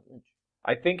than Marshawn Lynch.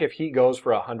 I think if he goes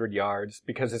for 100 yards,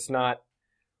 because it's not,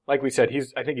 like we said,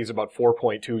 I think he's about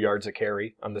 4.2 yards a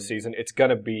carry on the season. It's going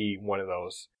to be one of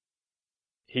those.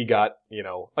 He got,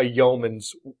 a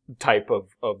yeoman's type of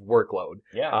workload.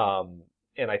 Yeah.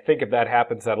 And I think if that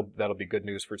happens, that'll be good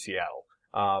news for Seattle.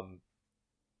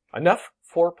 Enough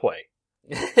foreplay.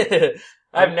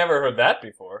 I've never heard that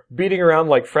before. Beating around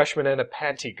like freshmen in a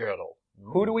panty girdle.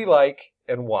 Who do we like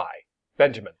and why?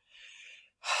 Benjamin.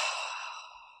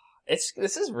 This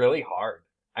is really hard.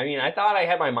 I mean, I thought I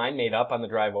had my mind made up on the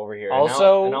drive over here.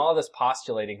 Also, and all this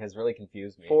postulating has really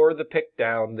confused me. For the pick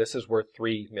down, this is worth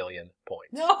 3 million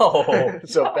points. No!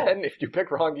 So no. Ben, if you pick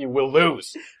wrong, you will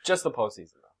lose. Just the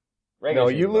postseason, though. No,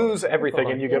 you lose everything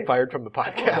and you get fired from the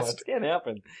podcast. It can't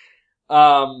happen.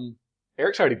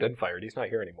 Eric's already been fired. He's not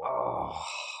here anymore. Oh,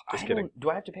 Just kidding.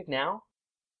 Do I have to pick now?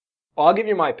 I'll give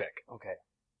you my pick. Okay.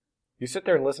 You sit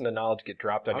there and listen to knowledge get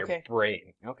dropped on your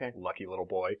brain. Okay. Lucky little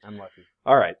boy. I'm lucky.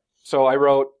 All right. So I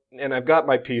wrote, and I've got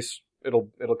my piece. It'll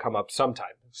come up sometime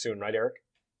soon, right, Eric?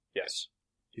 Yes.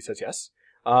 He says yes.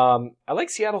 I like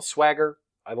Seattle's swagger.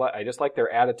 I just like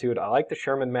their attitude. I like the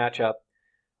Sherman matchup.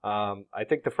 I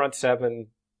think the front seven.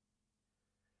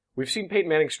 We've seen Peyton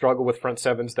Manning struggle with front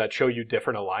sevens that show you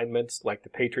different alignments, like the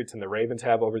Patriots and the Ravens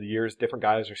have over the years. Different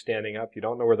guys are standing up. You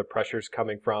don't know where the pressure's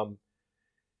coming from.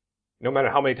 No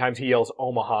matter how many times he yells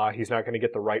Omaha, he's not going to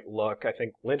get the right look. I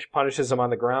think Lynch punishes him on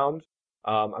the ground.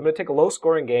 I'm going to take a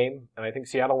low-scoring game, and I think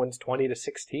Seattle wins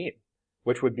 20-16,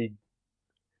 which would be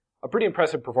a pretty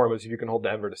impressive performance if you can hold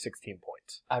Denver to 16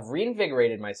 points. I've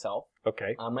reinvigorated myself.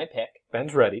 Okay. On my pick.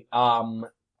 Ben's ready. I'm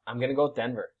going to go with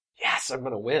Denver. Yes, I'm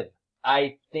going to win.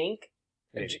 I think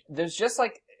Maybe. There's just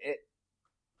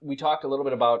we talked a little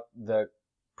bit about the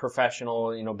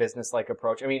professional, business-like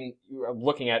approach. I mean, you're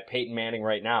looking at Peyton Manning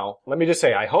right now. Let me just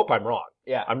say, I hope I'm wrong.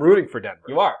 Yeah. I'm rooting for Denver.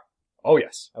 You are? Oh,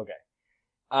 yes. Okay.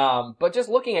 But just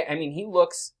looking at, he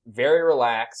looks very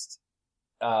relaxed.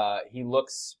 He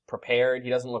looks prepared.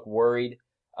 He doesn't look worried.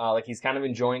 Like he's kind of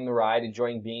enjoying the ride,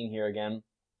 enjoying being here again.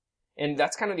 And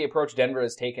that's kind of the approach Denver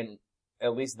has taken,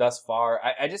 at least thus far.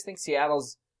 I just think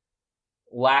Seattle's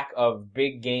lack of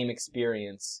big game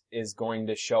experience is going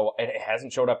to show. It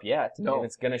hasn't showed up yet. No. And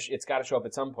it's got to show up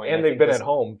at some point. And they've been at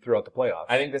home throughout the playoffs.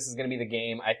 I think this is going to be the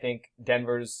game. I think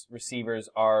Denver's receivers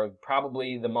are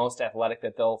probably the most athletic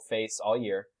that they'll face all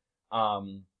year.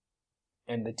 And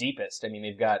the deepest.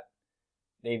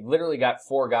 They've literally got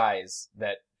 4 guys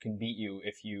that can beat you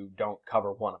if you don't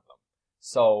cover one of them.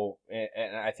 So,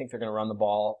 and I think they're going to run the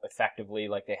ball effectively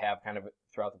like they have kind of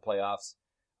throughout the playoffs.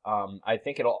 I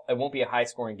think it won't be a high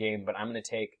scoring game, but I'm going to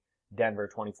take Denver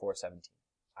 24-17.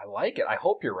 I like it. I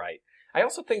hope you're right. I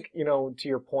also think, to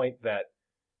your point that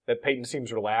Peyton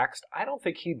seems relaxed, I don't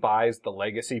think he buys the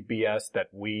legacy BS that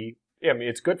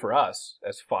it's good for us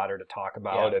as fodder to talk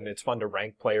about, and it's fun to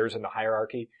rank players in the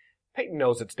hierarchy. Peyton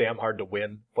knows it's damn hard to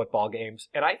win football games,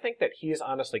 and I think that he is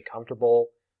honestly comfortable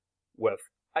with,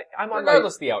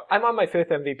 regardless of the outcome. I'm on my 5th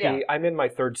MVP. Yeah. I'm in my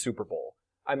 3rd Super Bowl.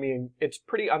 It's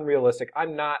pretty unrealistic.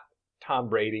 I'm not Tom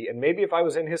Brady, and maybe if I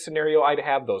was in his scenario, I'd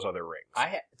have those other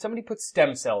rings. Somebody put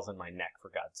stem cells in my neck, for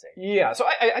God's sake. Yeah, so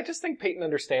I just think Peyton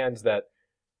understands that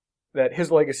that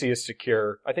his legacy is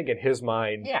secure. I think in his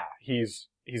mind, Yeah. he's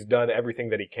done everything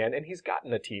that he can, and he's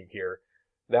gotten a team here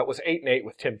that was 8-8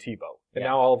 with Tim Tebow, and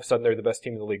now all of a sudden they're the best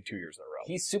team in the league 2 years in a row.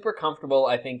 He's super comfortable,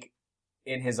 I think,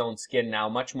 in his own skin now,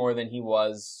 much more than he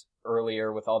was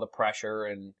earlier with all the pressure,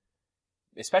 and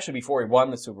especially before he won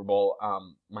the Super Bowl.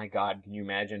 My God, can you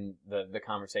imagine the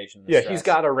conversation? The yeah, stress? he's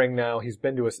got a ring now. He's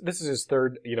been to this is his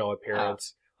third,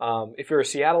 appearance. If you're a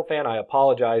Seattle fan, I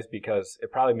apologize because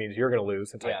it probably means you're going to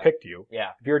lose since I picked you.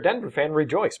 Yeah. If you're a Denver fan,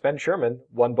 rejoice. Ben Sherman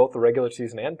won both the regular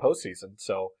season and postseason,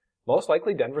 so most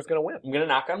likely Denver's going to win. I'm going to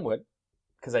knock on wood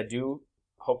because I do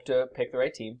hope to pick the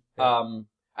right team. Yeah.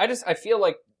 I feel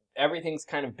like everything's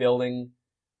kind of building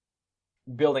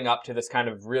up to this kind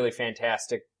of really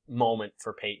fantastic moment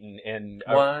for Peyton, and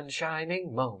One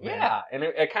shining moment. yeah, and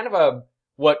a kind of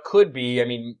what could be, I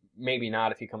mean, maybe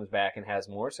not if he comes back and has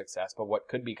more success, but what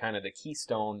could be kind of the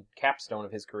capstone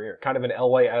of his career. Kind of an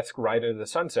Elway-esque ride into the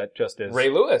sunset, just as Ray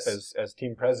Lewis. as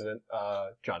team president,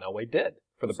 John Elway did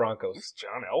for the Broncos. Who's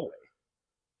John Elway?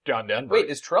 John Denver. Wait,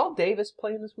 is Terrell Davis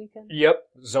playing this weekend? Yep,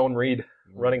 zone read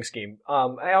running scheme.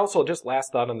 I also, just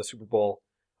last thought on the Super Bowl,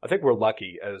 I think we're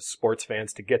lucky as sports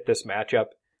fans to get this matchup.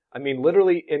 I mean,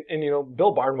 literally, and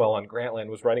Bill Barnwell on Grantland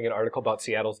was writing an article about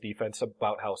Seattle's defense,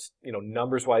 about how,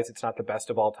 numbers-wise it's not the best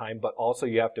of all time, but also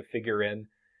you have to figure in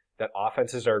that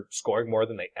offenses are scoring more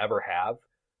than they ever have.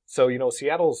 So,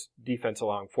 Seattle's defense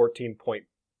allowing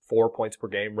 14.4 points per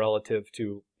game relative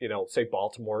to, say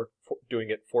Baltimore doing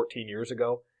it 14 years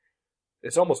ago.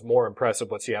 It's almost more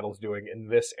impressive what Seattle's doing in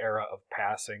this era of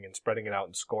passing and spreading it out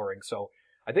and scoring. So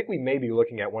I think we may be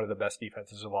looking at one of the best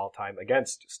defenses of all time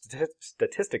against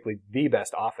statistically the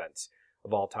best offense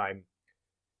of all time.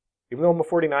 Even though I'm a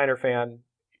 49er fan,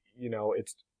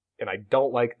 and I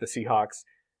don't like the Seahawks.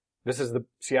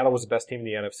 Seattle was the best team in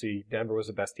the NFC. Denver was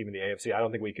the best team in the AFC. I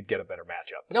don't think we could get a better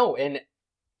matchup. No, and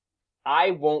I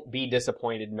won't be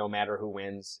disappointed no matter who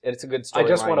wins. It's a good story. I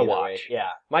just want to either watch. way. Yeah.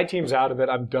 My team's out of it.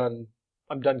 I'm done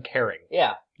caring.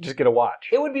 Yeah. Just get a watch.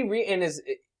 It would be and is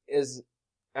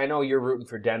I know you're rooting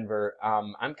for Denver.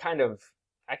 I'm kind of,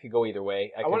 I could go either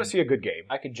way. I want to see a good game.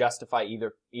 I could justify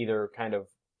either kind of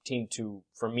team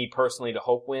for me personally to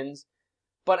hope wins.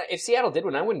 But if Seattle did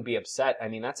win, I wouldn't be upset. I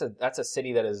mean, that's a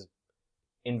city that is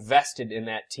invested in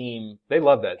that team. They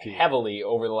love that team heavily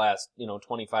over the last,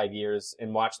 25 years,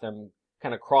 and watch them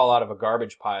kind of crawl out of a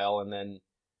garbage pile and then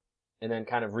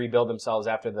kind of rebuild themselves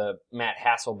after the Matt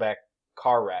Hasselbeck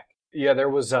car wreck. Yeah, there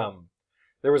was a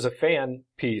fan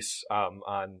piece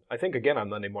on, I think again on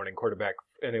Monday Morning Quarterback,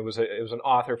 and it was an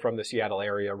author from the Seattle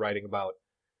area writing about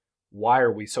why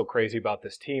are we so crazy about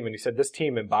this team, and he said this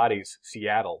team embodies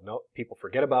Seattle. No, people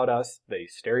forget about us, they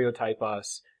stereotype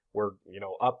us. We're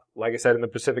up, like I said, in the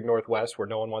Pacific Northwest where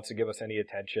no one wants to give us any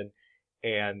attention,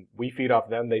 and we feed off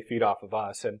them, they feed off of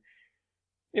us, and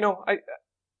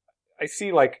I see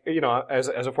as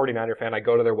a 49er fan, I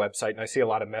go to their website and I see a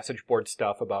lot of message board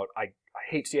stuff about I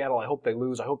hate Seattle, I hope they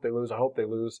lose, I hope they lose, I hope they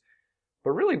lose.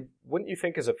 But really, wouldn't you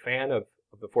think as a fan of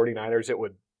the 49ers, it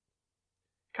would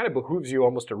kind of behooves you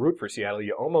almost to root for Seattle?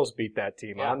 You almost beat that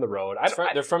team on the road.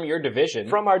 They're from your division.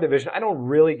 From our division. I don't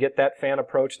really get that fan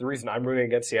approach. The reason I'm rooting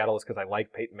against Seattle is because I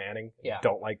like Peyton Manning. Yeah.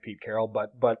 Don't like Pete Carroll.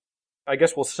 But I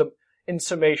guess in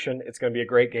summation, it's going to be a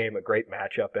great game, a great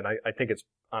matchup, and I think it's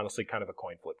honestly kind of a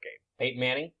coin flip game. Peyton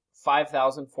Manning,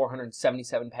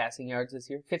 5,477 passing yards this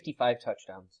year, 55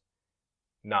 touchdowns.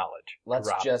 Knowledge. Let's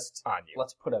put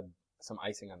some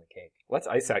icing on the cake. Let's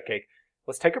ice that cake.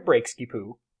 Let's take a break, Ski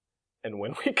Poo. And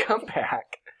when we come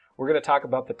back, we're going to talk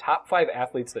about the top 5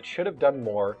 athletes that should have done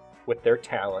more with their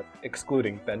talent,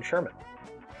 excluding Ben Sherman.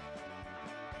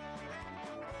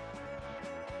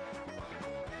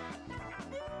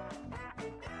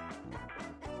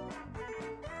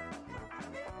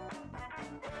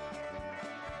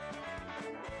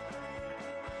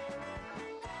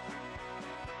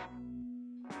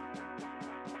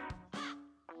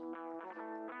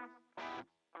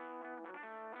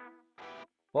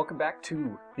 Welcome back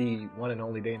to the one and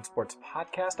only Day in Sports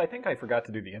podcast. I think I forgot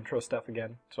to do the intro stuff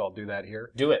again, so I'll do that here.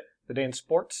 Do it.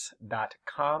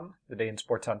 TheDayInSports.com, The Day in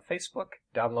Sports on Facebook.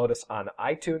 Download us on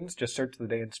iTunes. Just search The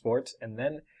Day in Sports. And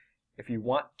then if you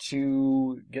want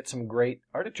to get some great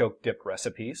artichoke dip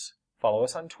recipes, follow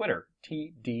us on Twitter,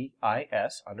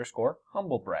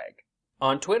 TDIS_humblebrag.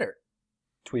 On Twitter.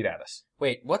 Tweet at us.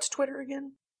 Wait, what's Twitter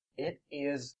again? It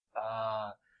is,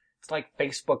 it's like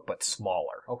Facebook, but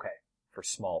smaller. Okay. For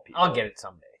small people. I'll get it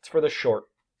someday. It's for short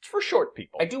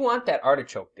people. I do want that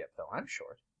artichoke dip, though. I'm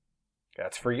short.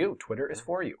 That's for you. Twitter is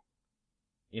for you.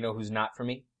 You know who's not for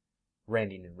me?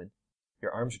 Randy Newman.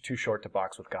 Your arms are too short to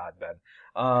box with God, Ben.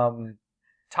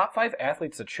 top 5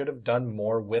 athletes that should have done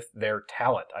more with their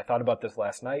talent. I thought about this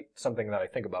last night, something that I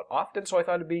think about often, so I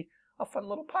thought it'd be a fun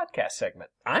little podcast segment.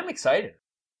 I'm excited.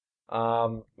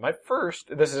 My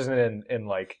first, this isn't in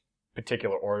like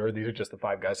particular order. These are just the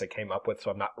 5 guys I came up with,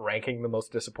 so I'm not ranking the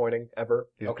most disappointing ever.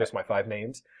 These are just my 5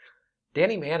 names.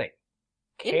 Danny Manning.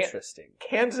 Interesting.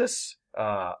 Kansas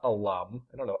alum.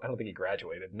 I don't think he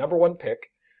graduated. Number 1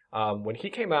 pick. When he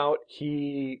came out,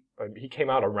 he came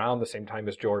out around the same time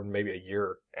as Jordan, maybe a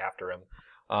year after him.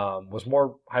 Was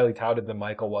more highly touted than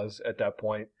Michael was at that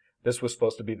point. This was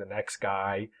supposed to be the next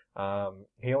guy.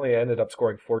 He only ended up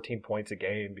scoring 14 points a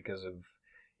game because of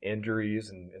injuries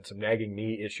and some nagging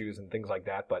knee issues and things like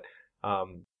that. But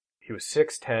he was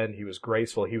 6'10". He was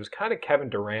graceful. He was kind of Kevin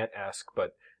Durant-esque,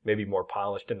 but maybe more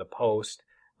polished in the post.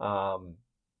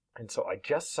 And so I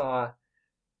just saw...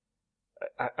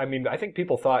 I think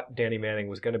people thought Danny Manning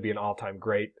was going to be an all-time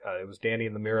great. It was Danny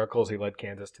and the Miracles. He led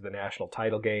Kansas to the national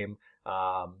title game.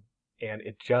 And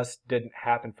it just didn't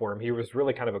happen for him. He was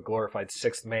really kind of a glorified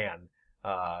 6th man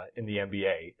in the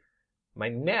NBA. My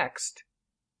next,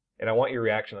 and I want your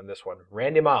reaction on this one,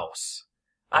 Randy Moss.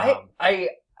 I'll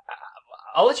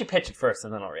let you pitch it first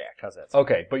and then I'll react. How's that?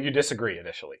 Okay, but you disagree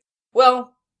initially.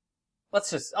 Well,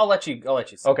 I'll let you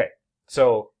say. Okay,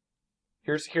 so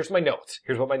here's my notes.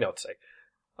 Here's what my notes say.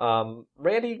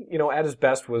 Randy, at his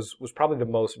best was probably the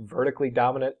most vertically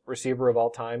dominant receiver of all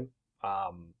time,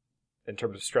 in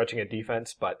terms of stretching a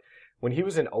defense. But when he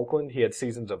was in Oakland, he had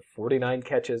seasons of 49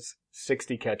 catches,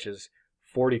 60 catches,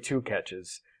 42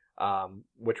 catches,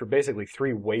 which were basically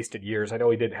 3 wasted years. I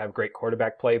know he didn't have great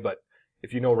quarterback play, but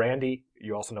if you know Randy,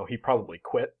 you also know he probably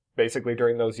quit basically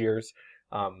during those years.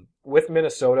 With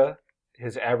Minnesota,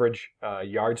 his average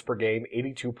yards per game,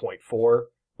 82.4,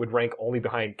 would rank only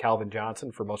behind Calvin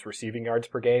Johnson for most receiving yards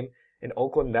per game. In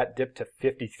Oakland, that dipped to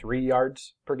 53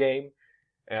 yards per game.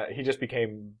 He just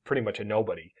became pretty much a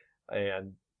nobody.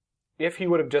 And if he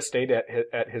would have just stayed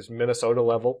at his Minnesota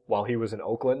level while he was in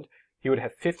Oakland, he would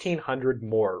have 1,500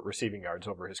 more receiving yards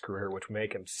over his career, which would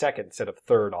make him 2nd instead of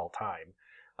 3rd all time.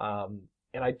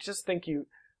 And I just think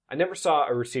I never saw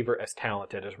a receiver as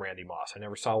talented as Randy Moss. I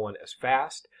never saw one as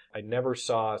fast. I never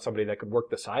saw somebody that could work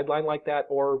the sideline like that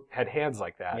or had hands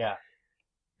like that. Yeah.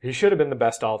 He should have been the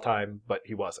best all time, but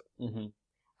he wasn't. Mm-hmm.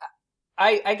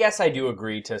 I guess I do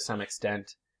agree to some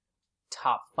extent.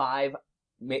 Top 5,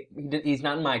 he's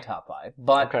not in my top 5,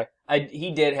 but okay.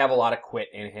 He did have a lot of quit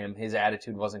in him. His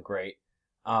attitude wasn't great.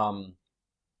 And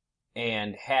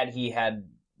had he had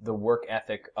the work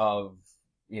ethic of,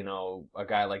 a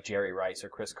guy like Jerry Rice or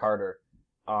Chris Carter,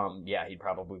 he'd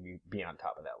probably be on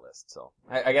top of that list. So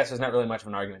I guess there's not really much of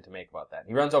an argument to make about that.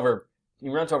 He runs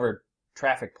over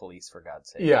traffic police, for God's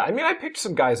sake. Yeah, I picked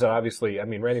some guys that obviously,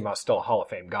 Randy Moss is still a Hall of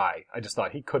Fame guy. I just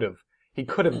thought he could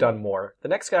have done more. The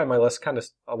next guy on my list, kind of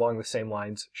along the same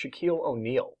lines, Shaquille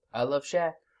O'Neal. I love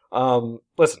Shaq.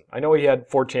 Listen, I know he had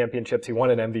 4 championships. He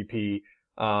won an MVP.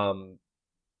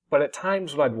 But at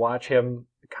times when I'd watch him,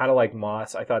 kind of like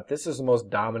Moss, I thought this is the most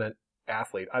dominant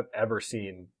athlete I've ever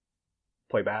seen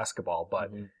play basketball. But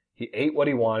he ate what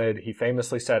he wanted. He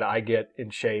famously said, "I get in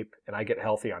shape and I get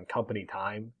healthy on company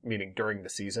time," meaning during the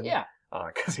season. Yeah.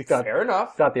 Because he thought, fair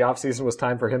enough. Thought the off season was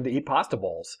time for him to eat pasta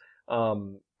bowls.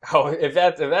 If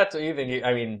that's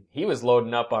anything, he was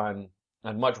loading up on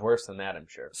much worse than that, I'm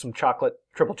sure. Some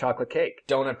triple chocolate cake.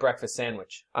 Donut breakfast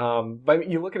sandwich. But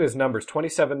you look at his numbers,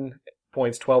 27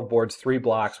 points, 12 boards, 3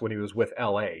 blocks when he was with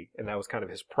LA, and that was kind of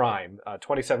his prime.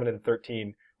 27 and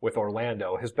 13 with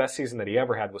Orlando. His best season that he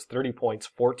ever had was 30 points,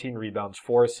 14 rebounds,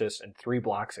 4 assists, and 3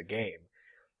 blocks a game.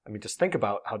 Just think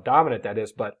about how dominant that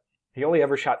is, but he only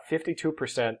ever shot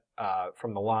 52%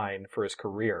 from the line for his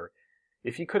career.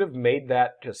 If he could have made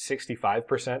that to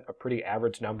 65%, a pretty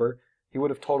average number, he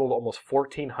would have totaled almost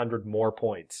 1,400 more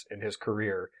points in his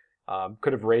career.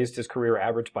 Could have raised his career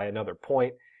average by another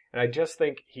point. And I just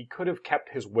think he could have kept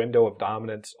his window of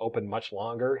dominance open much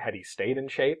longer had he stayed in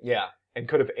shape. Yeah. And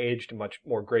could have aged much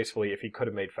more gracefully if he could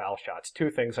have made foul shots. 2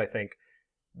 things I think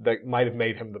that might have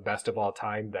made him the best of all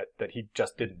time that he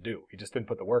just didn't do. He just didn't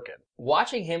put the work in.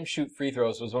 Watching him shoot free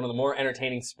throws was one of the more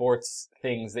entertaining sports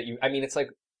things that it's like,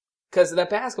 because that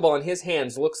basketball in his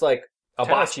hands looks like a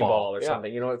tennis bocce ball or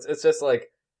something. It's just like,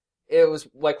 it was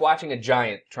like watching a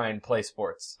giant try and play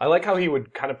sports. I like how he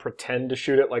would kind of pretend to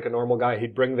shoot it like a normal guy.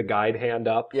 He'd bring the guide hand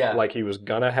up like he was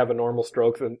gonna have a normal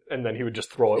stroke, and then he would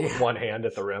just throw it with one hand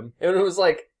at the rim. And it was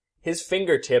like his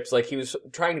fingertips, like he was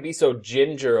trying to be so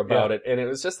ginger about it, and it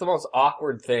was just the most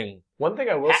awkward thing. One thing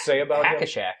I will say about him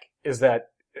Hack-a-Shack is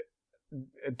that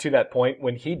to that point,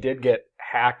 when he did get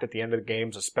hacked at the end of the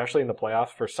games, especially in the playoffs,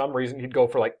 for some reason he'd go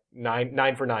for like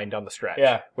 9 for 9 down the stretch.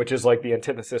 Yeah. Which is like the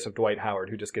antithesis of Dwight Howard,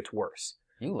 who just gets worse.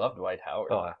 You love Dwight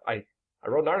Howard. I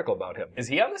wrote an article about him. Is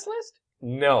he on this list?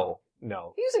 No.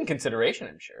 He's in consideration,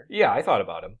 I'm sure. Yeah, I thought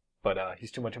about him, but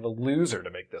he's too much of a loser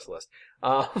to make this list.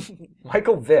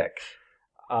 Michael Vick.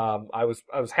 I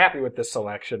was happy with this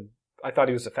selection. I thought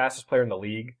he was the fastest player in the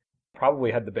league.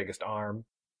 Probably had the biggest arm.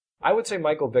 I would say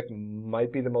Michael Vick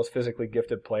might be the most physically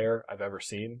gifted player I've ever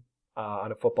seen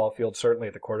on a football field, certainly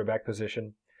at the quarterback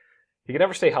position. He could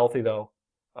never stay healthy, though.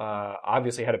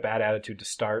 Obviously had a bad attitude to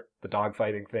start, the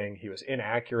dogfighting thing. He was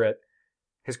inaccurate.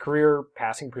 His career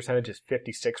passing percentage is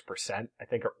 56%. I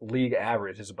think our league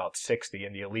average is about 60,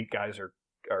 and the elite guys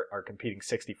are competing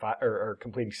 65 or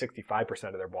completing 65%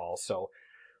 of their balls. So,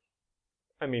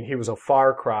 I mean, he was a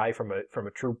far cry from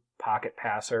a true pocket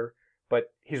passer. But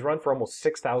he's run for almost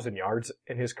 6,000 yards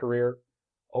in his career,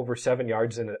 over 7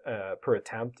 yards per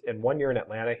attempt. And 1 year in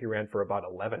Atlanta, he ran for about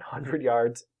 1,100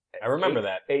 yards. I remember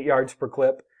that. 8 yards per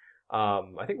clip.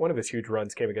 I think one of his huge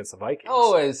runs came against the Vikings.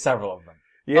 Oh, several of them.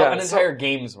 Yeah, an entire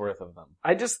game's worth of them.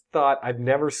 I just thought I've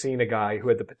never seen a guy who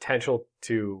had the potential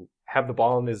to have the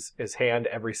ball in his hand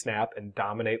every snap and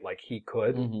dominate like he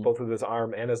could, both with his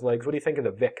arm and his legs. What do you think of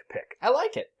the Vick pick? I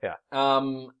like it. Yeah.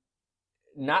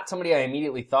 Not somebody I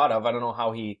immediately thought of. I don't know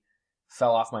how he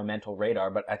fell off my mental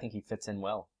radar, but I think he fits in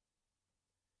well.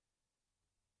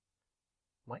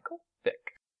 Michael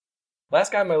Vick.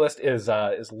 Last guy on my list is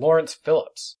Lawrence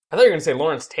Phillips. I thought you were going to say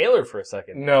Lawrence Taylor for a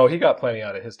second. No, he got plenty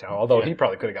out of his town, although he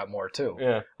probably could have got more too.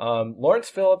 Yeah. Lawrence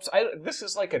Phillips, this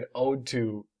is like an ode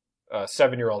to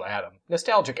 7-year-old Adam.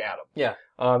 Nostalgic Adam. Yeah.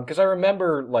 Because I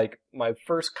remember, like, my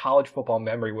first college football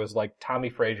memory was, like, Tommy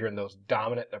Frazier and those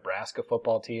dominant Nebraska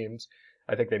football teams.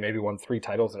 I think they maybe won 3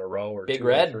 titles in a row or Big 2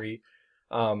 Red. or 3.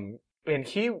 And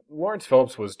Lawrence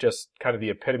Phillips was just kind of the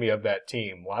epitome of that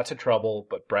team. Lots of trouble,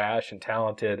 but brash and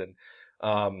talented.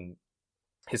 And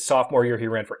his sophomore year, he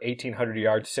ran for 1,800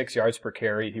 yards, 6 yards per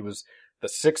carry. He was the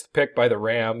 6th pick by the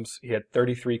Rams. He had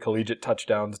 33 collegiate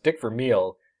touchdowns. Dick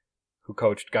Vermeil, who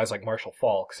coached guys like Marshall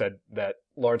Faulk, said that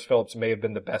Lawrence Phillips may have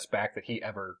been the best back that he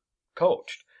ever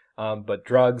coached. But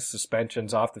drugs,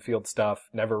 suspensions, off the field stuff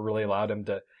never really allowed him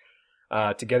to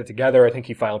get it together. I think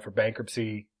he filed for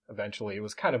bankruptcy eventually. It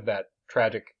was kind of that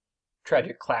tragic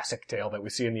classic tale that we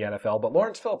see in the NFL. But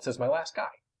Lawrence Phillips is my last guy.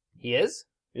 He is?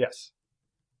 Yes.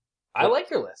 I like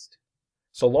your list.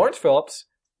 So Lawrence Phillips,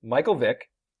 Michael Vick,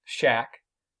 Shaq,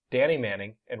 Danny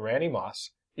Manning, and Randy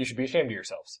Moss. You should be ashamed of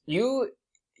yourselves. You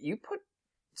put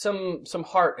some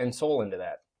heart and soul into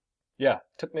that. Yeah.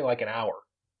 It took me like an hour.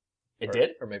 It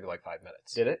did? Or maybe like 5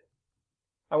 minutes. Did it?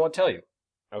 I won't tell you.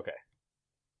 Okay.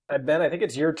 Ben, I think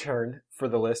it's your turn for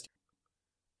the list.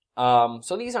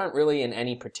 So these aren't really in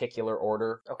any particular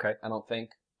order. Okay. I don't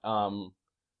think,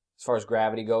 as far as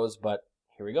gravity goes, but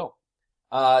here we go.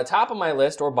 Top of my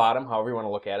list, or bottom, however you want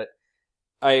to look at it,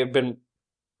 I have been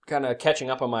kind of catching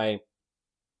up on my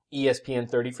ESPN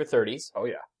 30 for 30s. Oh,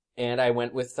 yeah. And I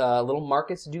went with a little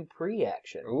Marcus Dupree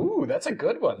action. Ooh, that's a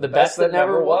good one. The best that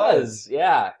never was.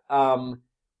 Yeah. You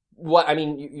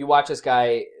watch this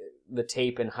guy, the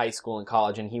tape in high school and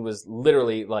college, and he was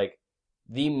literally like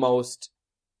the most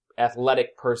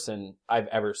athletic person I've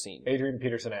ever seen. Adrian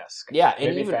Peterson-esque. Yeah.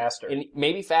 And maybe faster. And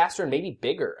maybe faster and maybe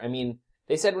bigger. I mean,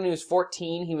 they said when he was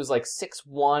 14, he was like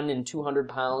 6'1" and 200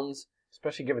 pounds.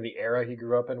 Especially given the era he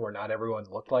grew up in where not everyone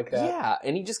looked like that. Yeah,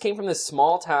 and he just came from this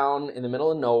small town in the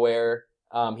middle of nowhere.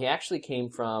 He actually came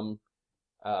from,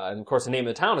 and of course the name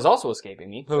of the town is also escaping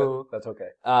me. That's okay.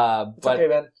 But okay,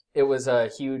 man. It was a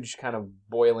huge kind of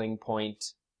boiling point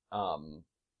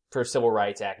for civil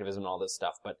rights activism and all this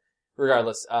stuff. But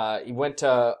regardless, he went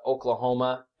to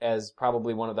Oklahoma as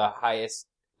probably one of the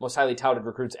most highly touted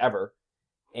recruits ever.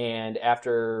 And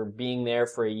after being there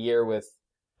for a year with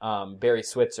Barry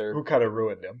Switzer. Who kind of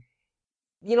ruined him.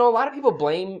 You know, a lot of people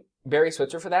blame Barry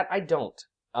Switzer for that. I don't.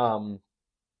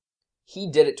 He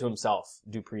did it to himself.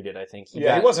 Dupree did, I think. He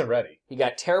wasn't ready. He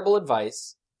got terrible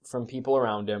advice from people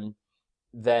around him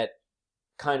that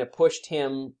kind of pushed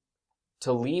him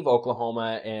to leave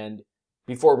Oklahoma, and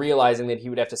before realizing that he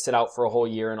would have to sit out for a whole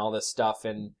year and all this stuff.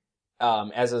 And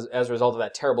as a result of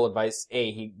that terrible advice,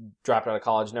 he dropped out of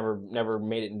college, never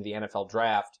made it into the NFL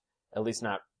draft, at least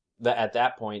not at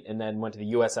that point, and then went to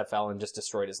the USFL and just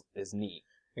destroyed his knee.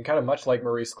 And kind of much like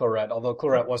Maurice Clarett, although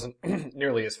Clarett wasn't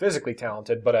nearly as physically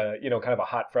talented, but kind of a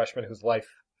hot freshman whose life,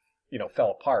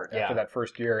 fell apart after that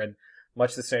first year. And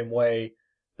much the same way,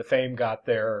 the fame got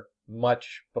there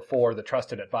much before the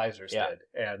trusted advisors did.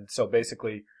 And so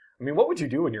basically, I mean, what would you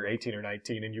do when you're 18 or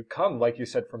 19 and you come, like you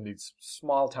said, from these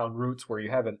small town roots where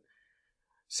you haven't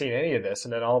seen any of this,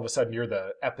 and then all of a sudden you're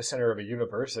the epicenter of a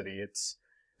university. It's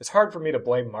hard for me to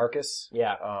blame Marcus.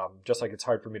 Yeah. Just like it's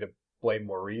hard for me to blame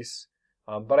Maurice.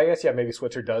 But I guess, yeah, maybe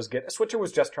Switzer Switzer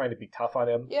was just trying to be tough on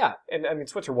him. Yeah. And I mean,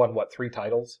 Switzer won, 3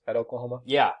 titles at Oklahoma?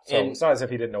 Yeah. So and it's not as if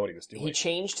he didn't know what he was doing. he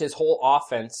changed his whole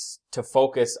offense to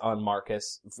focus on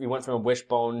Marcus. He went from a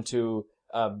wishbone to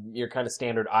your kind of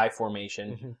standard I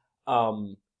formation.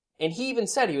 Mm-hmm. And he even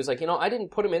said, he was like, I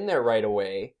didn't put him in there right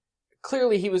away.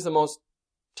 Clearly he was the most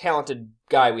talented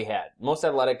guy we had, most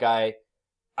athletic guy.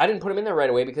 I didn't put him in there right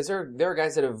away because there are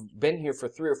guys that have been here for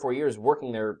 3 or 4 years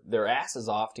working their asses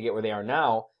off to get where they are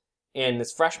now. And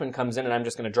this freshman comes in and I'm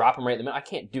just going to drop him right in the middle. I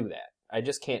can't do that. I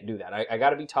just can't do that. I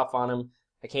got to be tough on him.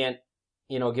 I can't,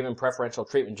 give him preferential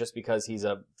treatment just because he's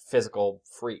a physical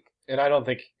freak. And I don't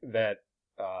think that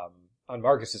on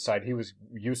Marcus's side, he was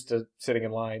used to sitting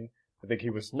in line. I think he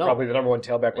was probably the number one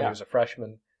tailback when he was a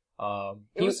freshman.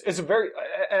 It's a very,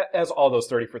 as all those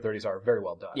 30 for 30s are, very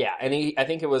well done. Yeah, and I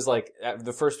think it was like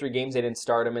the first 3 games they didn't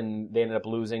start him and they ended up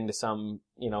losing to some,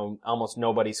 almost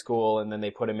nobody school, and then they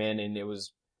put him in and it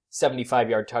was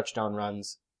 75-yard touchdown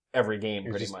runs every game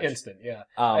pretty much. Instant, yeah.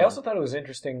 I also thought it was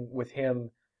interesting with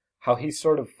him how he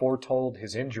sort of foretold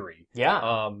his injury.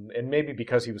 Yeah. And maybe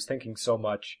because he was thinking so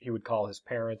much, he would call his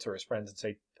parents or his friends and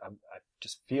say, I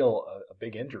just feel a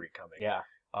big injury coming. Yeah.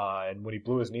 And when he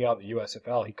blew his knee out in the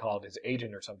USFL, he called his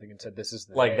agent or something and said, "This is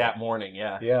the like day." that morning."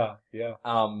 Yeah. Yeah.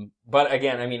 But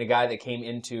again, I mean, a guy that came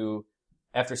into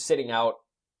after sitting out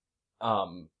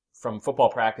from football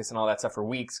practice and all that stuff for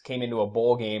weeks, came into a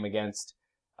bowl game against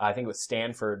I think it was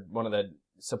Stanford, one of the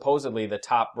supposedly the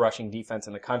top rushing defense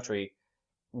in the country,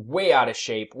 way out of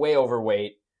shape, way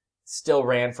overweight, still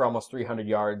ran for almost 300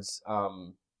 yards.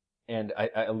 And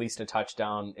at least a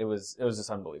touchdown. It was just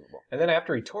unbelievable. And then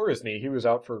after he tore his knee, he was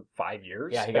out for 5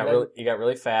 years. Yeah, he got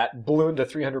really fat, ballooned to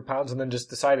 300 pounds, and then just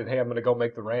decided, hey, I'm going to go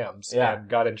make the Rams. Yeah, and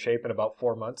got in shape in about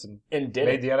 4 months and made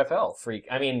the NFL. Freak.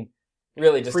 I mean,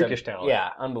 really just freakish talent.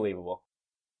 Yeah, unbelievable.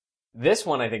 This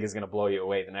one I think is going to blow you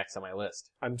away. The next on my list.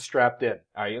 I'm strapped in.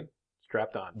 Are you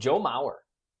strapped on? Joe Mauer.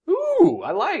 Ooh,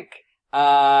 I like.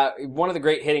 One of the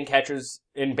great hitting catchers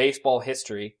in baseball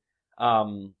history.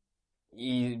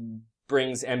 He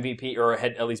brings MVP, or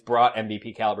had at least brought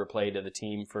MVP caliber play to the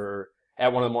team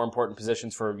at one of the more important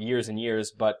positions for years and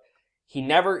years, but he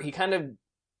kind of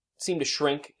seemed to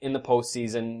shrink in the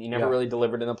postseason. He never really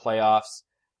delivered in the playoffs.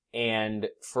 And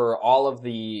for all of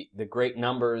the great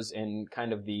numbers and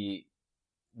kind of the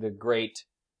great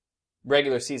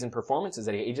regular season performances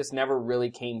that he just never really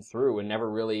came through and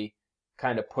never really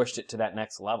kind of pushed it to that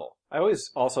next level. I always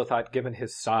also thought, given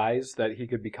his size, that he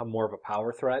could become more of a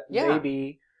power threat. Yeah.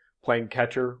 Maybe playing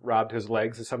catcher robbed his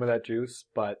legs of some of that juice,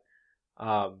 but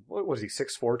what was he,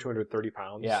 6'4", 230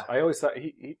 pounds? Yeah. I always thought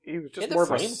he was just more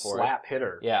of a slap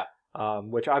hitter. Yeah.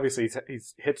 Which obviously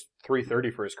he's hits 330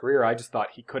 for his career. I just thought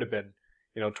he could have been,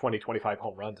 20, 25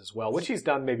 home runs as well, which he's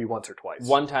done maybe once or twice.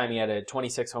 One time he had a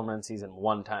 26 home run season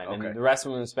one time, Okay. and the rest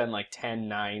of them has been like 10,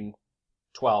 9,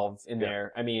 12 in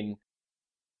there. I mean,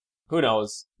 who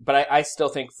knows? But I still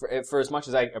think for as much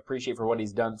as I appreciate for what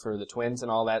he's done for the Twins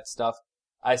and all that stuff,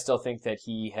 I still think that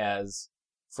he has,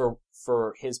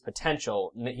 for his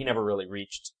potential, he never really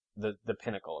reached the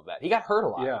pinnacle of that. He got hurt a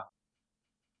lot. Yeah.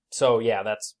 So yeah,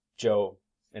 that's Joe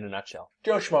in a nutshell.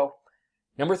 Joe Schmo.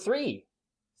 Number 3.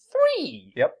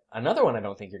 Yep. Another one I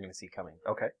don't think you're going to see coming.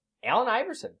 Okay. Allen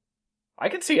Iverson. I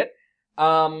can see it.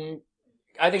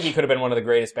 I think he could have been one of the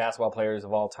greatest basketball players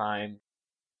of all time.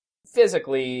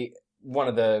 Physically, one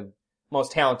of the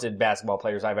most talented basketball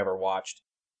players I've ever watched.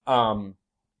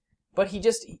 But he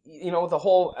just, the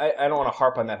whole, I don't want to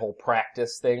harp on that whole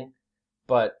practice thing,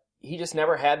 but he just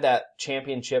never had that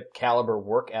championship caliber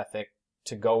work ethic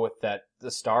to go with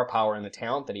the star power and the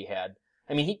talent that he had.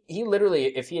 I mean, he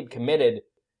literally, if he had committed,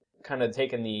 kind of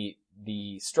taken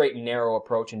the straight and narrow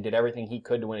approach and did everything he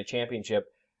could to win a championship,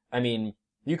 I mean,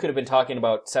 you could have been talking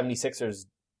about 76ers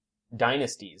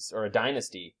dynasties, or a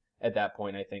dynasty at that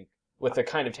point, I think, with the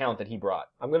kind of talent that he brought.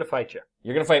 I'm going to fight you.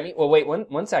 You're going to fight me? Well, wait,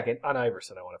 one second. On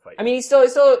Iverson, I want to fight you. I mean, he's still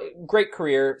a great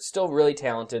career, still really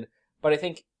talented, but I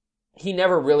think he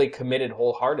never really committed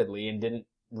wholeheartedly and didn't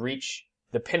reach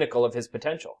the pinnacle of his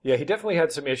potential. Yeah, he definitely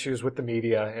had some issues with the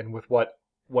media and with what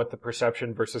the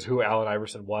perception versus who Allen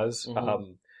Iverson was.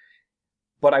 Mm-hmm.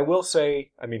 But I will say,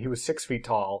 I mean, he was 6 feet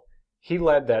tall. He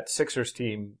led that Sixers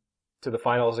team to the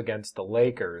finals against the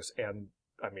Lakers, and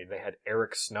I mean, they had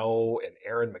Eric Snow and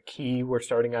Aaron McKee were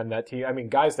starting on that team. I mean,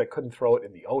 guys that couldn't throw it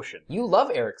in the ocean. You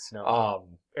love Eric Snow.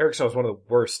 Eric Snow is one of the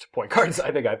worst point guards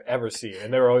I think I've ever seen.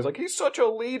 And they were always like, he's such a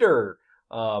leader.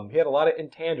 He had a lot of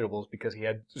intangibles because he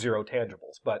had zero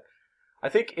tangibles. But I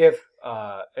think if,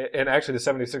 and actually the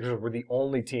 76ers were the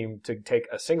only team to take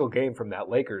a single game from that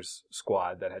Lakers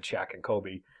squad that had Shaq and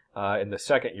Kobe, in the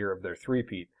second year of their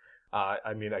three-peat.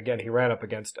 I mean, again, he ran up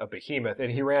against a behemoth,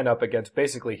 and he ran up against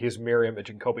basically his mirror image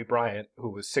in Kobe Bryant, who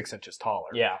was 6 inches taller.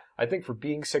 Yeah. I think for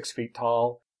being 6 feet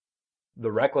tall,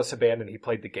 the reckless abandon he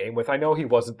played the game with, I know he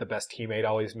wasn't the best teammate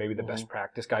always, maybe the best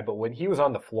practice guy, but when he was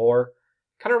on the floor,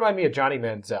 kind of reminded me of Johnny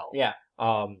Manziel. Yeah.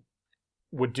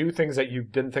 Would do things that you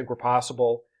didn't think were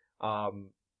possible,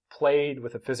 played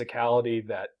with a physicality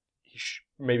that he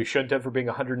maybe shouldn't have for being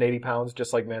 180 pounds,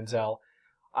 just like Manziel.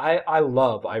 I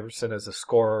love Iverson as a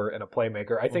scorer and a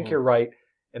playmaker. I think you're right.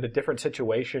 In a different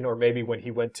situation, or maybe when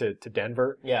he went to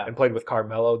Denver and played with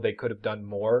Carmelo, they could have done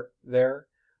more there.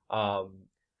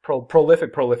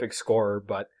 Prolific scorer,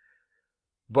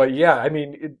 but yeah, I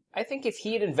mean, I think if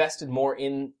he had invested more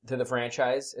into the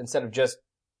franchise instead of just,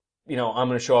 I'm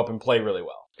going to show up and play really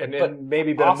well. And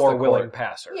maybe been a more willing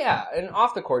passer. Yeah, and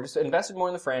off the court, just invested more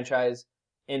in the franchise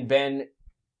and been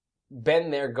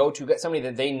their go-to guy, somebody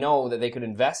that they know that they could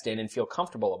invest in and feel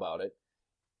comfortable about it,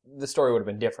 the story would have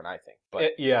been different, I think.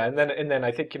 But yeah, and then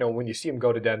I think, when you see him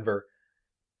go to Denver,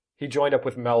 he joined up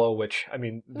with Melo, which, I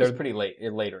mean, they're pretty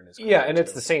later in his career. Yeah, and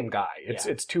it's the same guy.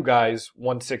 It's two guys,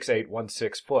 1'6'8",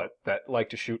 1'6" that like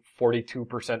to shoot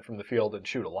 42% from the field and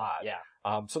shoot a lot.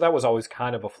 Yeah. So that was always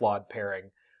kind of a flawed pairing.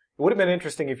 It would have been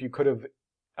interesting if you could have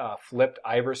flipped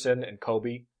Iverson and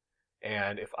Kobe,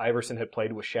 and if Iverson had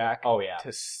played with Shaq,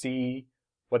 to see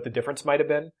what the difference might have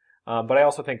been. But I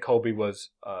also think Kobe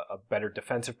was a better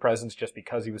defensive presence just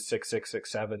because he was 6'6",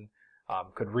 6'7",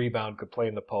 could rebound, could play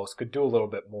in the post, could do a little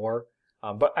bit more.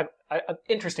 But an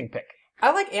interesting pick.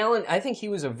 I like Allen. I think he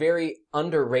was a very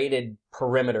underrated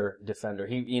perimeter defender.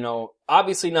 He,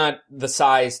 obviously not the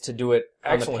size to do it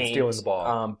on the paint. Stealing the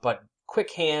ball. But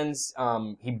quick hands.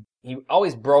 He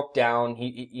always broke down.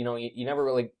 You never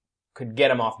really could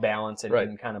get him off balance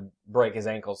and kind of break his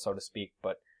ankles, so to speak.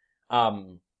 But,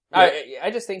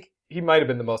 I just think he might have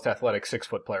been the most athletic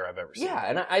 6-foot player I've ever seen. Yeah,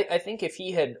 and I think if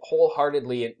he had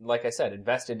wholeheartedly, like I said,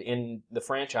 invested in the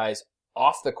franchise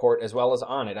off the court as well as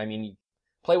on it, I mean, you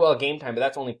play well at game time, but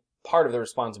that's only part of the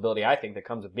responsibility, I think, that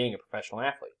comes with being a professional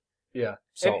athlete. Yeah.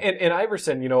 So, and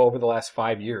Iverson, over the last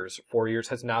 4 years,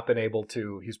 has not been able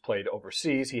to, he's played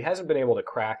overseas. He hasn't been able to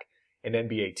crack an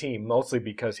NBA team, mostly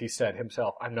because he said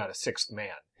himself, I'm not a sixth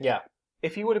man. Yeah.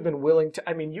 If he would have been willing to,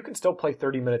 I mean, you can still play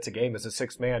 30 minutes a game as a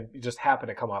sixth man. You just happen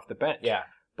to come off the bench. Yeah.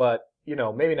 But,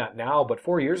 maybe not now, but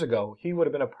 4 years ago, he would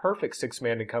have been a perfect sixth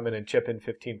man to come in and chip in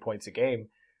 15 points a game.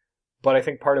 But I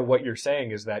think part of what you're saying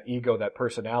is that ego, that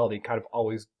personality kind of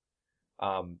always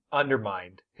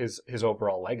undermined his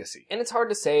overall legacy. And it's hard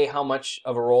to say how much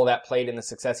of a role that played in the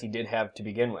success he did have to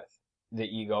begin with. The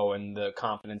ego and the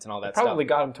confidence and all that stuff. Probably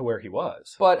got him to where he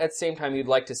was. But at the same time, you'd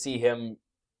like to see him,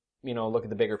 look at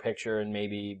the bigger picture, and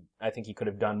maybe I think he could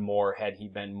have done more had he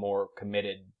been more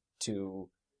committed to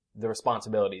the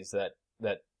responsibilities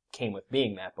that came with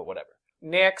being that, but whatever.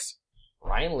 Next.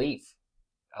 Ryan Leaf.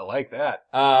 I like that.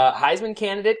 Heisman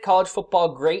candidate, college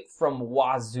football great from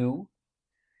Wazoo.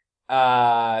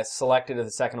 Selected as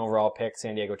the second overall pick,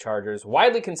 San Diego Chargers.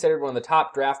 Widely considered one of the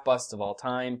top draft busts of all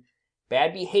time.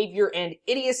 Bad behavior and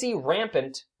idiocy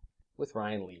rampant with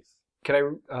Ryan Leaf. Can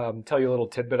I tell you a little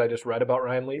tidbit I just read about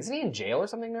Ryan Leaf? Isn't he in jail or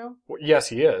something now? Well, yes,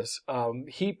 he is.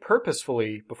 He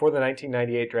purposefully, before the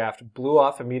 1998 draft, blew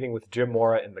off a meeting with Jim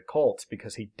Mora and the Colts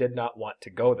because he did not want to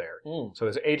go there. So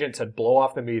his agent said, blow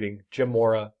off the meeting. Jim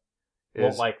Mora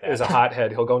is a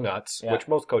hothead. He'll go nuts, which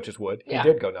most coaches would. He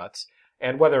did go nuts.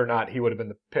 And whether or not he would have been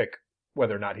the pick,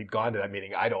 whether or not he'd gone to that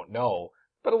meeting, I don't know.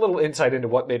 But a little insight into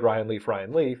what made Ryan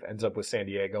Leaf, ends up with San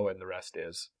Diego, and the rest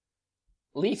is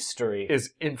Leafstery.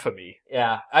 Is infamy.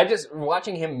 Yeah.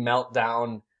 Watching him melt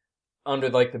down under,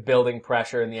 the building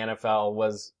pressure in the NFL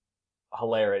was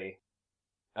hilarity.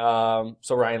 So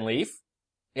Ryan Leaf,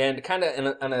 and kind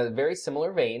of in a very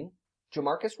similar vein,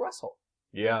 Jamarcus Russell.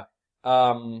 Yeah.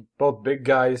 Both big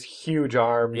guys, huge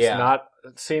arms, not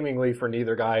seemingly for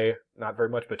neither guy, not very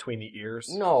much between the ears.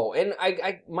 No, and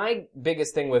my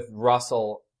biggest thing with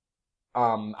Russell,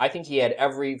 I think he had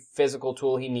every physical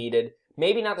tool he needed.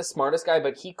 Maybe not the smartest guy,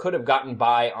 but he could have gotten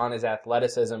by on his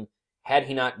athleticism had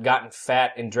he not gotten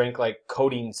fat and drank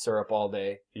codeine syrup all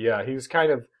day. Yeah, he was kind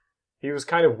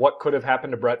of what could have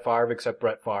happened to Brett Favre, except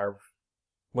Brett Favre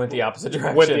went the opposite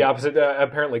direction.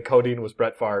 Apparently codeine was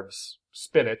Brett Favre's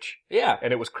spinach. Yeah.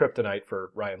 And it was kryptonite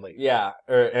for Ryan Leaf. Yeah,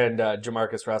 and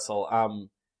Jamarcus Russell.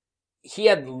 He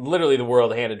had literally the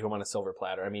world handed to him on a silver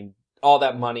platter. I mean, all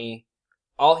that money,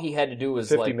 all he had to do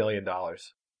was $50 million.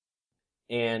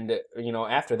 And,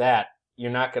 after that,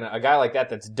 a guy like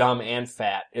that's dumb and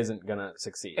fat isn't gonna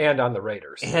succeed. And on the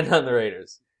Raiders. And on the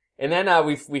Raiders. And then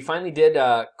we finally did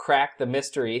crack the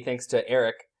mystery thanks to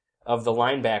Eric of the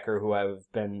linebacker who I've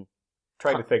been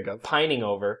trying to think of, pining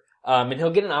over. And he'll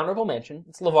get an honorable mention.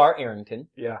 It's LeVar Arrington.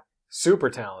 Yeah.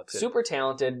 Super talented. Super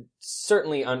talented.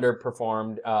 Certainly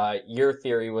underperformed. Your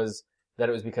theory was that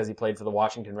it was because he played for the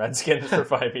Washington Redskins for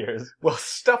 5 years. Well,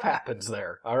 stuff happens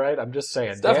there. All right, I'm just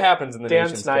saying. Stuff happens in the Dan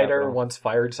nation's Snyder capital. once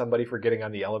fired somebody for getting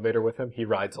on the elevator with him. He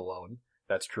rides alone.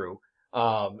 That's true.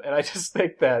 And I just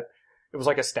think that it was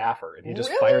like a staffer, and he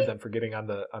just fired them for getting on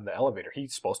the elevator.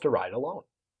 He's supposed to ride alone.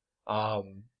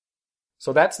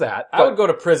 So that's that. I would go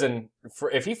to prison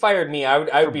if he fired me.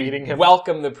 I would beating him.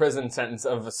 Welcome the prison sentence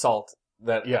of assault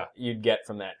that Yeah. you'd get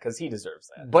from that because he deserves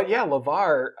that. But yeah,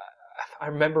 LeVar, I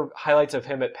remember highlights of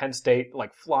him at Penn State,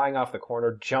 like flying off the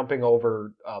corner, jumping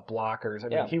over blockers. I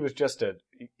mean, he was just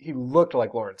he looked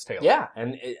like Lawrence Taylor. Yeah,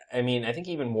 and I think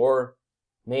he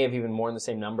may have even worn the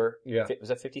same number. Yeah. Was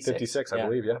that 56? 56, I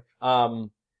believe, yeah.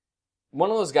 One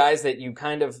of those guys that you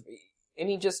kind of, and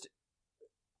he just,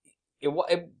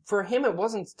 for him,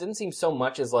 didn't seem so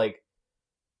much as like,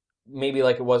 maybe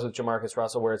like it was with Jamarcus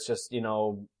Russell where it's just,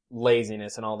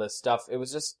 laziness and all this stuff. It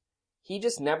was just, he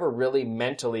just never really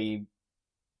mentally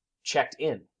checked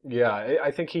in. Yeah,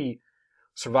 I think he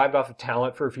survived off of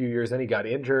talent for a few years, then he got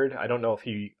injured. I don't know if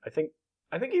I think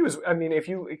he was,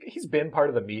 he's been part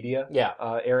of the media. Yeah.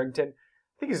 Arrington.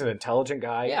 I think he's an intelligent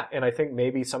guy. Yeah. And I think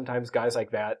maybe sometimes guys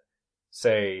like that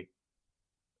say,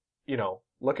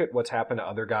 look at what's happened to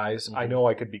other guys. Mm-hmm. I know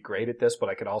I could be great at this, but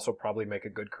I could also probably make a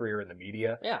good career in the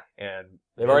media. Yeah. And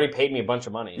they've already paid me a bunch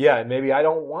of money. Yeah, and maybe I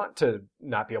don't want to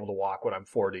not be able to walk when I'm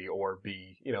 40 or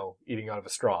be, eating out of a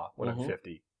straw when I'm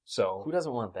 50. So who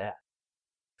doesn't want that?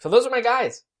 So those are my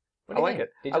guys. I like it.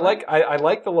 I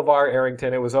like the LeVar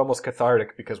Arrington. It was almost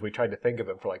cathartic because we tried to think of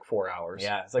him for like 4 hours.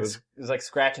 Yeah, it was like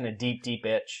scratching a deep, deep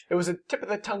itch. It was a tip of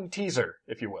the tongue teaser,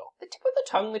 if you will. The tip of the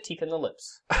tongue, the teeth, and the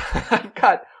lips. I've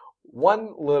got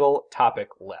one little topic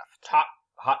left.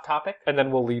 Hot topic? And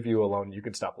then we'll leave you alone. You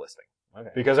can stop listening. Okay.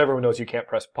 Because everyone knows you can't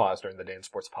press pause during the Dane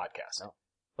Sports Podcast. No.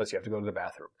 Unless you have to go to the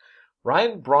bathroom.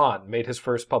 Ryan Braun made his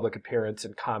first public appearance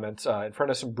and comments in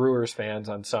front of some Brewers fans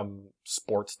on some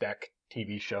sports deck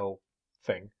TV show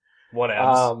thing.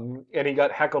 Whatevs. And he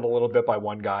got heckled a little bit by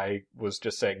one guy, was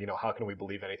just saying, how can we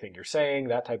believe anything you're saying?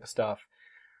 That type of stuff.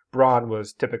 Braun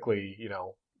was typically,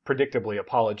 predictably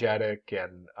apologetic.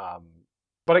 And,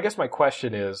 but I guess my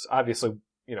question is, obviously,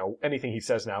 anything he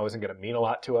says now isn't going to mean a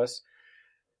lot to us.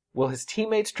 Will his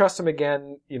teammates trust him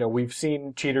again? We've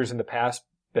seen cheaters in the past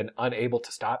been unable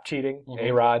to stop cheating. Mm-hmm.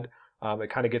 A-Rod, it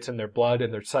kind of gets in their blood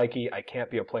and their psyche. I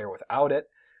can't be a player without it.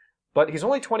 But he's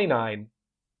only 29.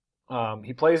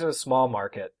 He plays in a small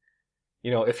market.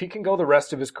 If he can go the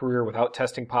rest of his career without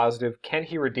testing positive, can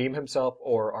he redeem himself,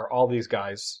 or are all these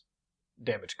guys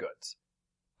damaged goods?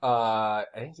 I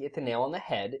think you hit the nail on the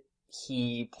head.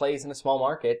 He plays in a small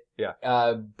market.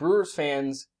 Yeah. Brewers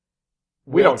fans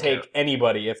we don't take care.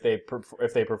 Anybody if they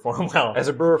perform well. As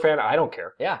a Brewer fan, I don't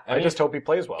care. Yeah. I just hope he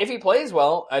plays well. If he plays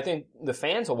well, I think the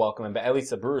fans will welcome him back. At least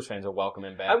the Brewers fans will welcome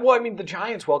him back. The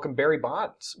Giants welcomed Barry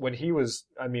Bonds when he was,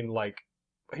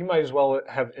 he might as well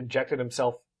have injected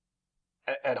himself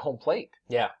at home plate.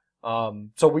 Yeah.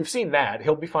 So we've seen that.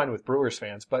 He'll be fine with Brewers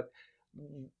fans, but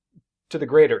to the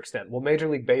greater extent, will Major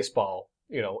League Baseball,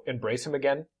 embrace him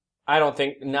again? I don't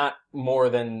think, not more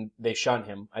than they shun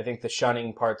him. I think the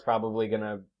shunning part's probably going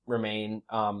to remain.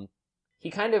 He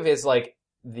kind of is like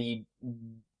the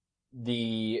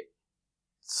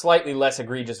slightly less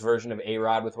egregious version of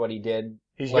A-Rod with what he did.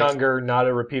 He's younger, not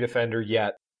a repeat offender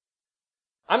yet.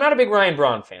 I'm not a big Ryan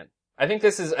Braun fan.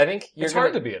 It's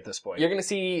hard to be at this point. You're going to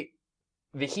see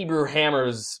the Hebrew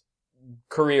Hammer's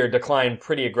career decline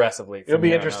pretty aggressively. It'll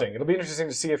be interesting. It'll be interesting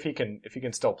to see if he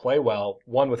can still play well.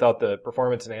 One, without the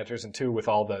performance enhancers, and two, with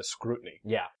all the scrutiny.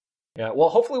 Yeah. Yeah. Well,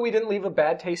 hopefully we didn't leave a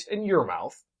bad taste in your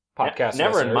mouth, podcast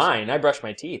Never listeners. in mine. I brush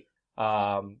my teeth.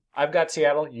 I've got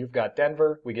Seattle. You've got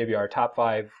Denver. We gave you our top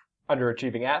 5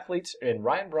 underachieving athletes, and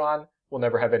Ryan Braun will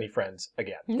never have any friends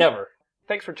again. Never.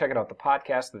 Thanks for checking out the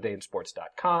podcast,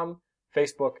 thedanesports.com,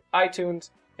 Facebook,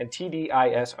 iTunes, and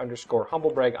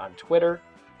TDIS_humblebrag on Twitter.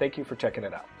 Thank you for checking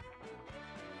it out.